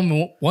get your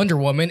Wonder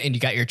Woman, and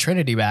you got your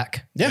Trinity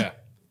back. yeah. Yeah.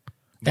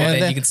 And then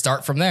then- you can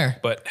start from there.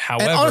 But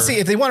however, And honestly,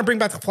 if they want to bring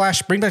back the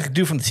Flash, bring back the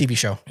dude from the TV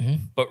show.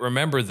 but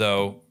remember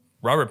though,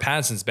 Robert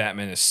Pattinson's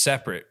Batman is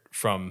separate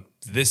from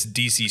this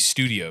DC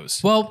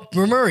Studios. Well,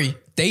 remember,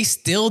 they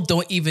still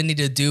don't even need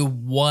to do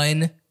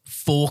one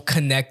full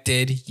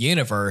connected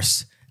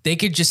universe. They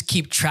could just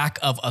keep track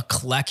of a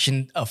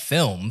collection of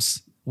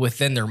films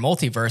within their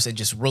multiverse and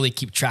just really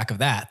keep track of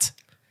that.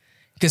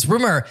 Because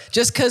remember,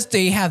 just because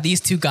they have these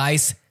two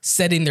guys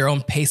setting their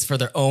own pace for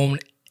their own,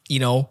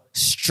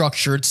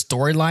 structured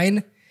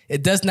storyline,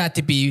 it does not have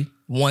to be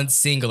one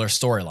singular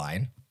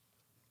storyline.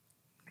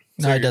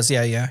 No, it does.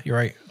 Yeah, you're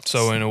right.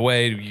 So in a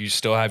way, you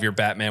still have your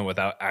Batman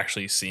without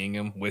actually seeing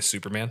him with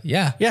Superman.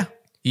 Yeah. Yeah.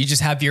 You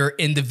just have your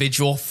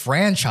individual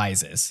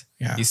franchises.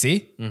 Yeah. You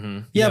see?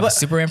 Yeah, You have but a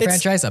Superman it's-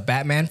 franchise, a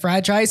Batman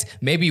franchise.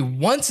 Maybe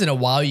once in a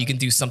while you can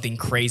do something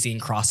crazy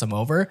and cross them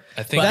over.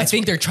 I think but I that's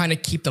think they're trying to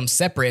keep them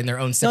separate in their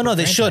own No, separate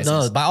they should.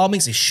 franchises. No, by all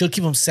means, they should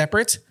keep them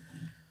separate.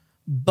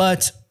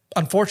 But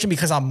unfortunately,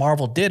 because how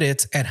Marvel did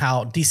it and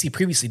how DC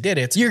previously did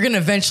it, You're going to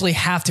eventually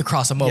have to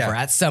cross them over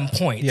Yeah. at some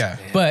point. Yeah.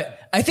 But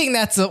I think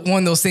that's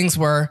one of those things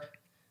where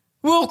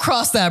we'll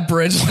cross that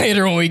bridge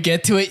later when we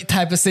get to it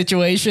type of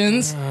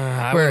situations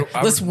where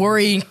let's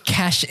worry and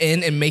cash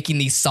in and making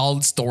these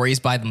solid stories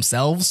by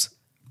themselves.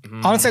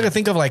 honestly, I could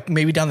think of like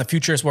maybe down the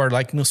future is where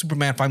like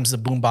Superman finds the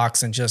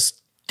boombox and just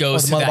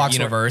Goes the to mother that box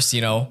universe, I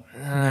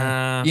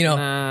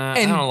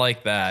and don't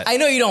like that. I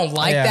know you don't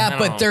like Yeah. that,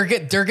 I but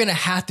they're gonna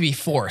have to be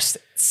forced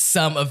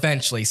some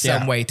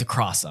Yeah. way to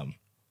cross them.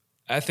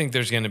 I think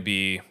there's going to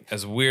be,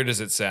 as weird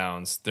as it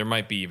sounds, there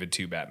might be even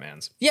two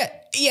Batmans. Yeah,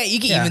 you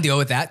can Yeah. even deal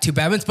with that, two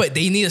Batmans, but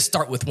they need to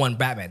start with one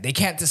Batman. They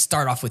can't just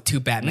start off with two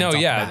Batmans. No, off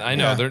the yeah, bat. I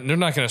know. Yeah. They're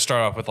not going to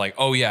start off with like,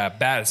 oh yeah,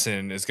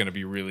 Batson is going to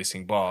be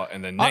releasing ball,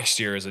 and then next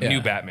year is a new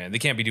Batman. They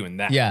can't be doing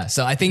that. Yeah,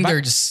 so I think they're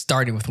just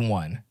starting with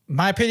one.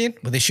 my opinion,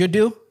 what they should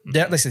do,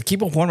 like I said,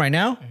 keep it with one right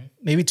now,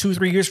 maybe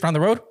 2-3 years down the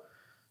road,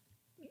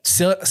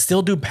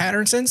 still do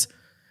Patterson's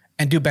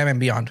and do Batman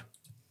Beyond.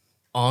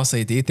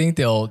 Honestly, do you think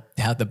they'll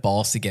have the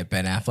balls to get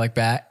Ben Affleck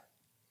back?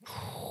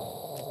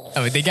 I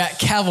mean, they got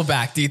Cavill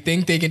back. Do you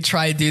think they can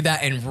try to do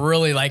that and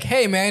really like,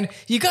 hey man,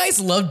 you guys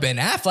loved Ben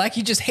Affleck,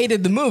 you just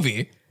hated the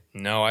movie.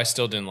 No, I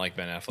still didn't like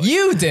Ben Affleck.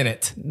 You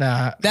didn't.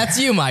 Nah, That's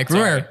you, Mike.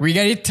 Remember, we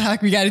got to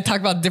talk. We got to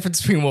talk about the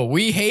difference between what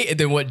we hate and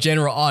then what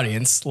general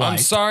audience I'm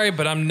likes. sorry,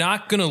 but I'm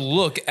not gonna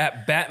look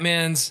at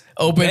Batman's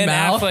Open Ben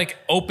mouth? Affleck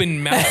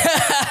open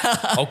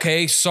mouth.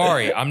 Okay,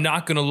 sorry, I'm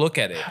not gonna look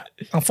at it.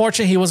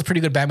 unfortunately, he was a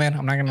pretty good Batman.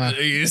 I'm not gonna.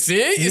 You see?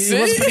 You He was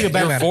a see? pretty good Your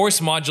Batman. voice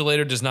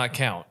modulator does not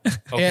count.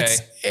 Okay,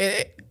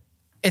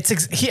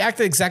 He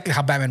acted exactly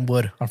how Batman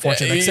would.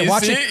 Unfortunately, Yeah, like I said, you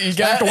watching see? You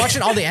got- after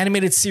watching all the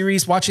animated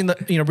series, watching the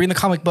reading the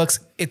comic books,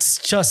 it's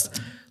just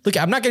look.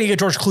 I'm not gonna get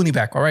George Clooney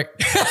back. All right,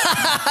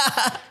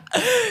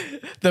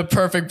 The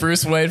perfect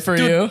Bruce Wayne for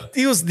you. dude,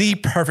 he was the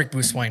perfect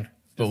Bruce Wayne.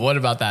 But what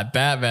about that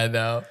Batman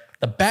though?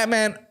 The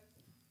Batman,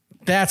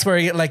 that's where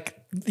you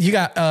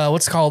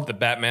what's it called? the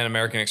Batman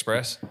American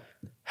Express.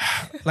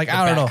 Like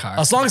I don't know. Bat card.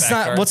 As long as it's Bat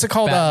not card. what's it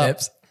called? Bat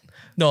lips.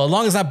 No, as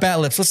long as it's not Bat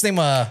Lips. What's the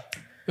name?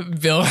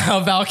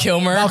 Val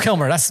Kilmer. Val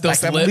Kilmer. That's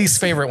Those my lips.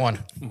 least favorite one.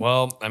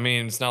 Well, I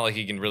mean, it's not like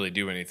he can really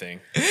do anything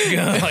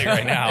like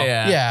right now.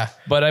 Yeah. Yeah.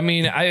 But I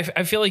mean, I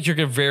feel like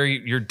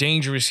you're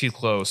dangerously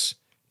close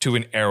to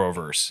an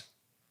Arrowverse.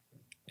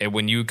 And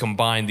when you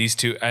combine these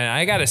two, and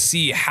I got to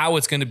see how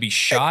it's going to be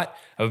shot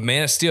of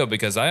Man of Steel,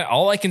 because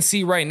all I can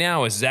see right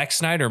now is Zack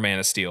Snyder Man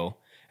of Steel,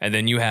 and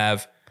then you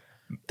have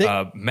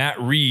Matt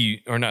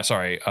Reeves, or not,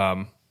 sorry,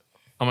 oh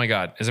my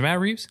God, is it Matt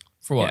Reeves?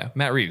 For what? Yeah,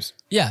 Matt Reeves.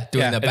 Yeah,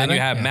 doing Yeah. the And Batman. then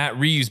you have yeah. Matt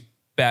Reeves'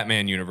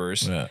 Batman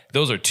universe. Yeah.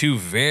 Those are two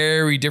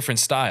very different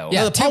styles.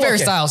 Yeah, the two problem- very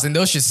okay. styles, and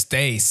those should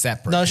stay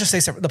separate. No, let's just say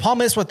separate. The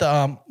problem is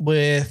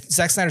with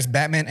Zack Snyder's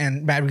Batman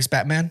and Matt Reeves'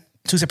 Batman,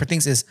 two separate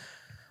things is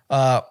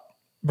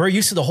we're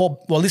used to the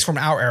whole, well, at least from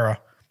our era,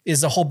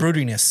 is the whole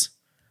broodiness,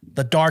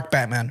 the dark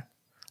Batman.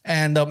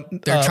 And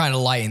They're trying to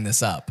lighten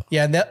this up.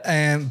 Yeah,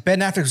 and Ben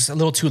Affleck was a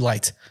little too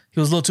light. He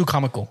was a little too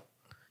comical.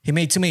 He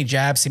made too many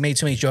jabs. He made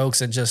too many jokes,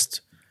 and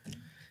just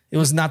it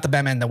was not the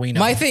Batman that we know.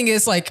 My thing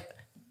is like,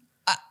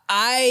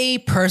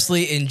 I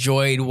personally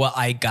enjoyed what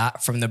I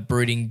got from the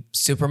brooding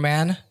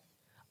Superman.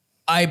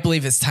 I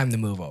believe it's time to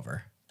move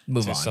on.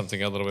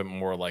 Something a little bit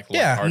more like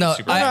Yeah, lighthearted No,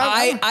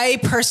 Superman. I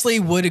personally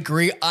would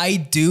agree. I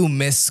do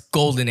miss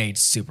Golden Age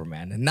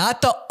Superman.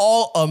 Not the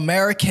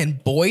all-American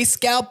Boy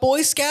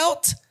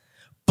Scout,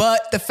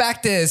 but the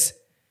fact is,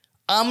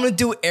 I'm going to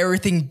do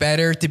everything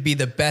better to be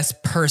the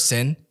best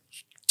person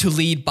to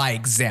lead by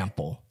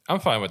example. I'm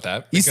fine with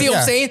that. You see what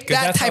I'm saying? 'cause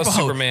That that's type how of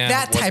hope. Superman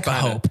That was type of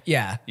kinda- hope.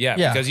 Yeah. Yeah,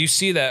 Yeah. because you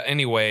see that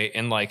anyway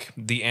in like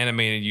the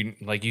animated,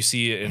 you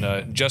see it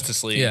in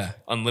Justice League Yeah.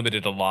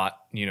 Unlimited a lot.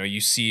 You know, you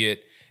see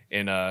it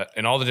in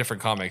all the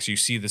different comics. You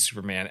see the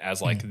Superman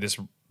as like this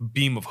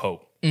beam of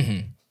hope.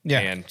 yeah,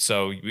 And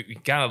so we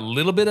got a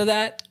little bit of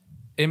that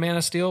in Man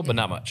of Steel, but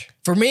not much.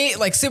 For me,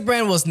 like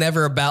Superman was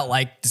never about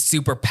like the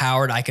super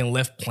powered, I can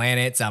lift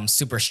planets, I'm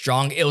super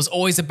strong. It was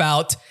always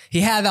about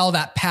he had all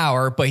that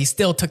power, but he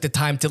still took the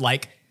time to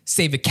like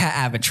save a cat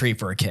out of a tree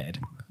for a kid.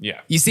 Yeah.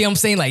 You see what I'm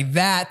saying? Like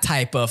that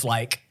type of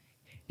like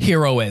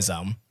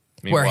heroism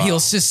where he Meanwhile-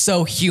 was just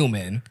so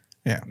human.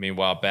 yeah.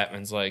 Meanwhile,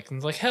 Batman's like,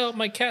 help,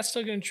 my cat's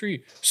stuck in a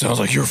tree. Sounds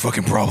like your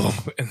fucking problem.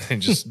 And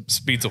then just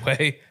speeds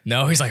away.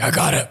 No, he's like, I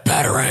got it,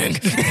 batarang.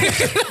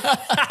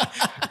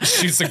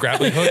 Shoots the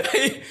grappling hook.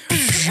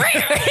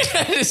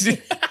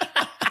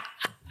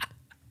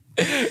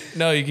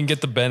 No, you can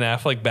get the Ben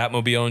Affleck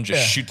Batmobile and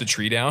just shoot the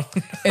tree down.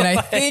 And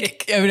I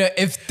think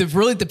if it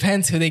really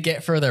depends who they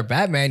get for their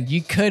Batman,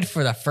 you could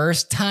for the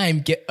first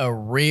time get a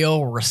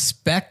real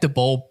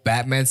respectable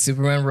Batman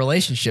Superman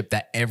relationship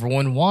that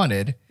everyone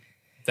wanted.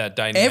 That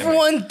dynamic.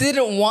 Everyone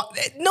didn't want,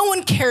 no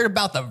one cared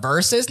about the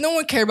verses. No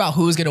one cared about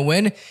who was going to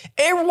win.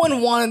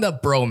 Everyone wanted the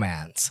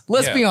bromance.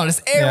 Let's Yeah. be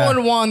honest.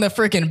 Everyone wanted the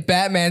freaking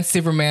Batman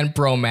Superman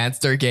bromance.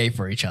 They're gay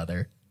for each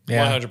other.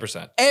 Yeah.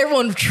 100%.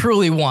 Everyone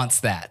truly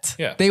wants that.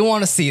 Yeah. They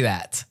want to see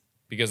that.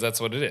 Because that's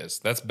what it is.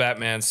 That's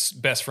Batman's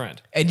best friend.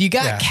 And you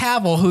got Yeah.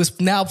 Cavill, who's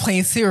now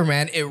playing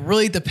Superman. It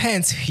really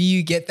depends who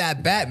you get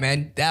that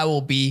Batman. That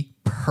will be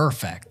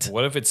perfect.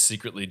 What if it's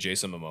secretly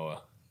Jason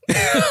Momoa?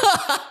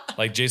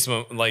 Like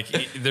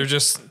they're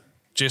just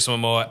Jason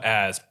Momoa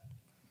as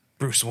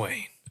Bruce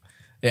Wayne.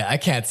 Yeah, I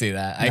can't see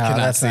that. I No, cannot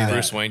that's see not- that.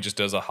 Bruce Wayne just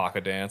does a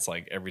haka dance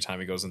like every time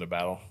he goes into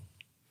battle.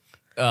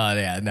 Oh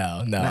yeah,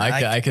 no,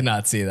 I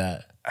cannot see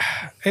that.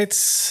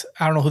 It's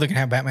I don't know who they can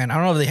have Batman.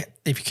 I don't know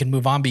if you can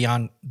move on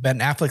beyond Ben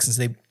Affleck since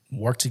they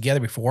worked together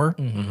before.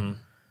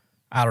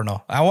 I don't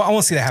know. I want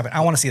to see that happen. I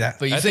want to see that.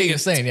 But you I say think you're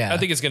saying, yeah. I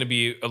think it's going to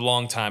be a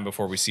long time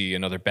before we see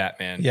another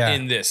Batman Yeah.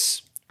 in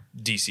this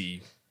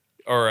DC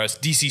or a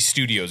DC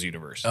Studios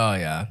universe. Oh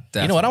yeah,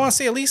 You know what I want to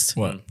see at least?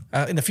 What?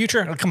 In the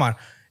future? Come on.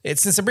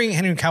 It's since they're bringing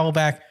Henry Cavill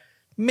back,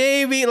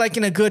 maybe like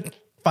in a good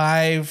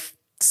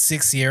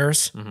 5-6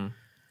 years.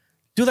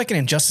 Do like an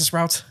Injustice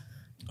route.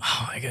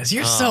 Oh my gosh,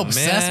 you're so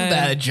obsessed with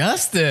man. that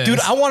Justice,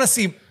 Dude, I want to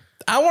see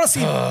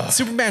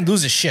Superman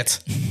lose his shit.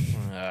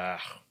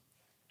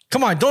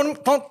 Come on,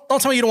 don't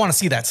tell me you don't want to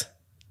see that.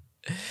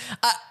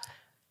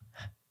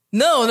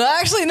 No,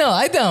 actually, no,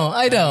 I don't.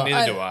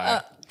 Neither do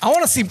I. I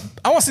want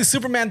to see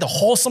Superman, the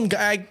wholesome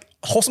guy,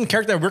 wholesome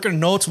character that we're gonna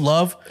know to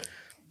love,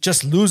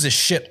 just lose his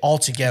shit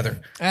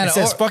altogether. And- And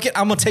says, or- "Fuck it,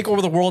 I'm gonna take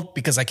over the world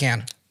because I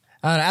can."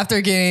 After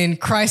getting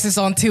Crisis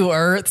on 2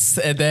 Earths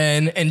and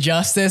then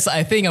Injustice,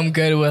 I think I'm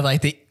good with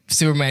like the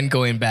Superman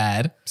going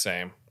bad.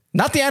 Same.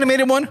 Not the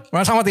animated one. We're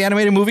not talking about the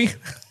animated movie.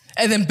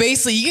 And then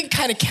basically you can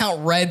kind of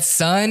count Red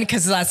Sun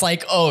because that's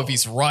like, oh, if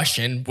he's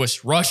Russian,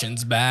 which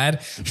Russian's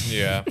bad.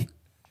 Yeah.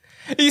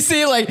 You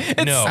see, like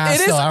it's, No. I it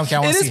still- I don't care.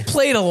 I wanna is see.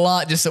 played a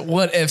lot. Just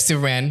what if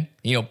Superman,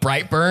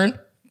 Brightburn?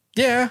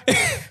 Yeah.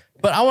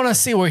 But I want to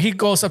see where he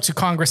goes up to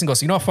Congress and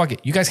goes, you know what, fuck it.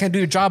 You guys can't do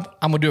your job.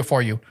 I'm going to do it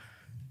for you.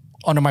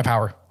 Under my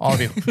power. All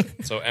of you.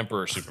 So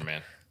Emperor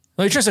Superman.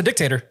 No, he's just a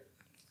dictator.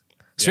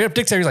 Straight up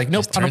dictator. He's like,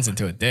 nope. I Turns don't.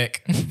 into a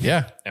dick.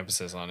 Yeah.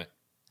 Emphasis on it.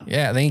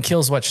 Yeah. Then he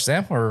kills what,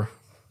 Shazam? Or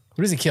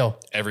who does he kill?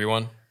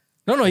 Everyone.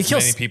 No, he As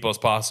many kills. people as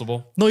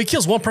possible. No, he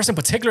kills one person in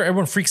particular.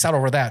 Everyone freaks out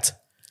over that.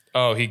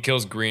 Oh, he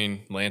kills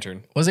Green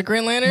Lantern. Was it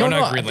Green Lantern? No, no,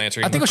 not Green I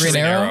Lantern. think it was Green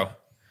Green Arrow. Arrow.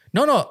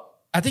 No.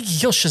 I think he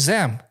kills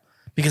Shazam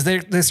because they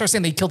start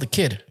saying they killed the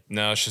kid.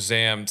 No,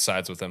 Shazam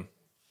sides with him.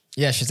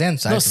 Yeah,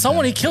 Shazam. No,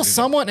 someone he kills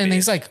someone and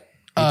he's like,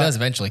 He does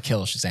eventually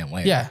kill Shazam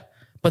later. yeah.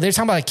 But they're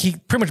talking about like he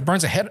pretty much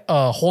burns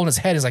a hole in his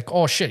head. He's like,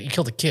 oh shit, you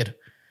killed a kid.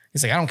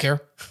 He's like, I don't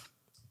care.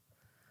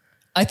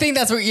 I think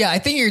that's what. Yeah, I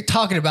think you're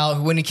talking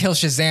about when he kills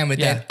Shazam, and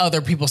then Yeah. other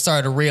people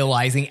started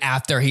realizing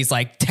after he's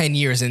like 10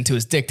 years into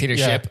his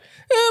dictatorship,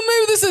 Yeah.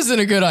 maybe this isn't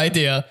a good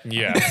idea.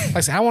 Yeah. Like I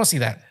said, I want to see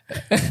that.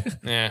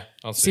 Yeah.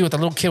 I'll See see. with the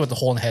little kid with the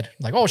hole in the head.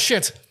 Like, oh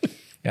shit.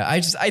 Yeah, I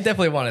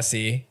definitely want to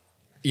see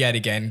yet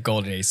again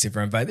Golden Age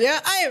Superman. But yeah,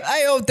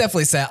 I will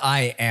definitely say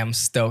I am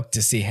stoked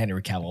to see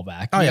Henry Cavill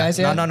back. Oh You yeah. guys,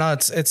 yeah? No.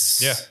 It's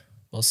Yeah.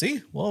 We'll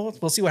see. We'll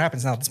see what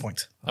happens now at this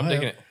point. I'm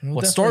digging it.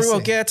 What story we'll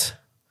get.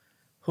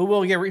 Who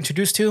will we get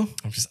reintroduced to?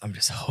 I'm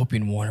just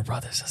hoping Warner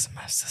Brothers doesn't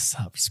mess this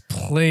up. Just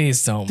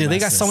please don't. Dude, they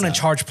got mess someone in this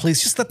up. charge.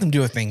 Please just let them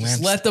do a thing, man.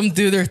 Just let them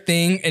do their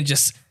thing and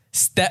just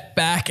step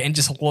back and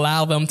just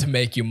allow them to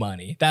make you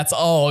money. That's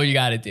all you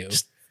got to do.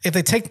 If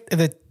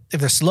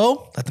they're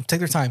slow, let them take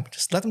their time.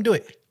 Just let them do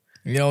it.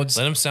 You know, just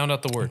Let him sound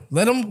out the word.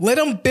 let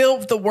them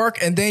build the work,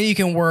 and then you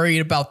can worry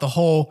about the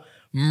whole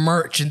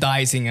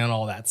merchandising and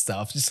all that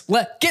stuff. Just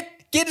get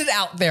it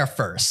out there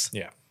first.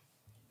 Yeah.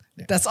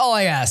 That's all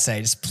I gotta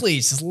say. Just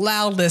please, just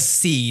allow this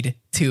seed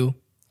to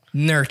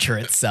nurture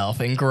itself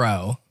and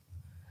grow.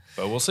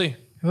 But we'll see.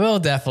 We'll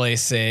definitely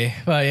see.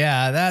 But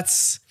yeah,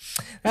 that's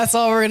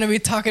all we're gonna be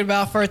talking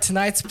about for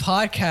tonight's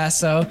podcast.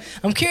 So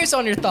I'm curious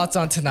on your thoughts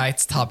on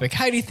tonight's topic.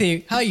 How you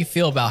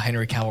feel about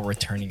Henry Cavill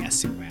returning as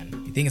Superman?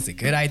 You think it's a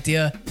good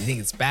idea? You think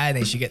it's bad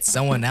and they should get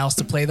someone else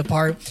to play the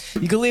part?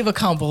 You can leave a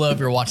comment below if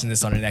you're watching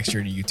this on our Next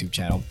Journey YouTube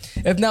channel.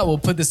 If not, we'll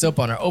put this up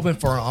on our open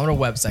forum on our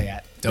website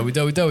at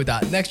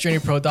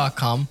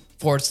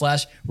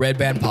www.nextjourneypro.com/Red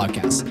Band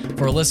Podcast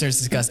for our listeners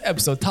to discuss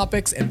episode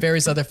topics and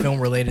various other film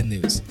related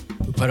news.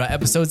 We put out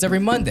episodes every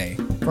Monday.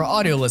 For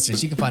audio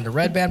listeners, you can find the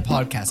Red Band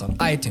Podcast on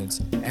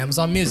iTunes,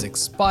 Amazon Music,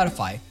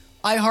 Spotify,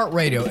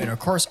 iHeartRadio, and of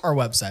course our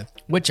website,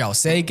 which I'll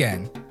say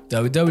again,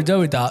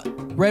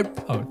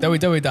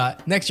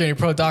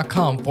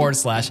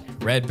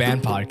 www.nextjourneypro.com/Red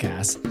Band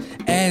Podcast.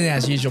 And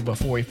as usual,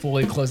 before we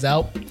fully close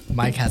out,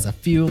 Mike has a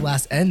few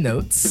last end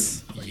notes.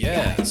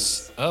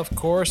 Yes, of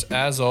course,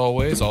 as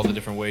always, all the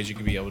different ways you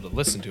can be able to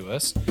listen to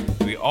us.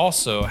 We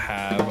also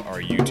have our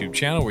YouTube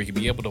channel where you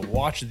can be able to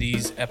watch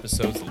these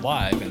episodes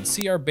live and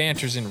see our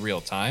banters in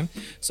real time.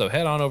 So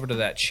head on over to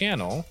that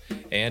channel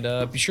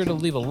and be sure to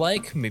leave a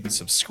like, maybe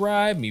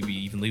subscribe, maybe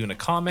even leave a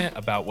comment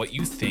about what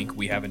you think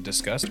we haven't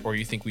discussed or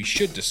you think we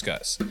should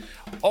discuss.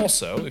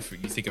 Also, if you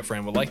think a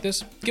friend would like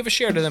this, give a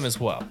share to them as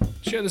well.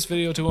 Share this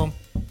video to them.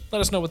 Let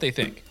us know what they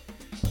think.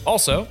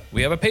 Also,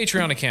 we have a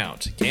Patreon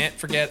account. Can't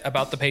forget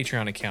about the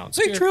Patreon account.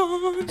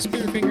 Patreon!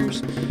 Spear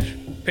fingers.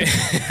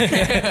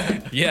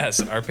 Yes,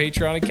 our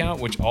Patreon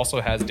account, which also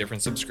has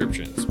different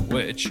subscriptions,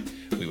 which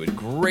we would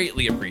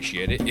greatly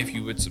appreciate it if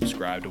you would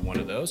subscribe to one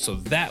of those, so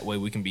that way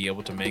we can be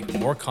able to make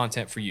more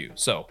content for you.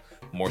 So,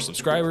 more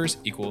subscribers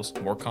equals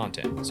more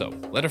content. So,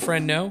 let a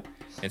friend know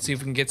and see if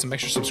we can get some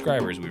extra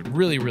subscribers. We would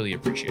really, really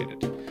appreciate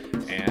it.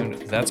 And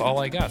that's all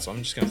I got. So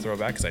I'm just going to throw it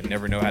back because I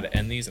never know how to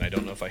end these and I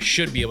don't know if I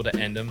should be able to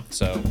end them.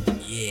 So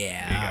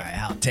Yeah, all right,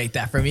 I'll take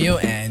that from you.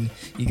 And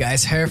you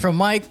guys heard from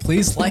Mike.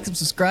 Please like and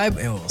subscribe,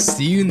 and we'll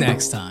see you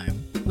next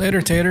time.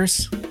 Later,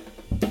 taters.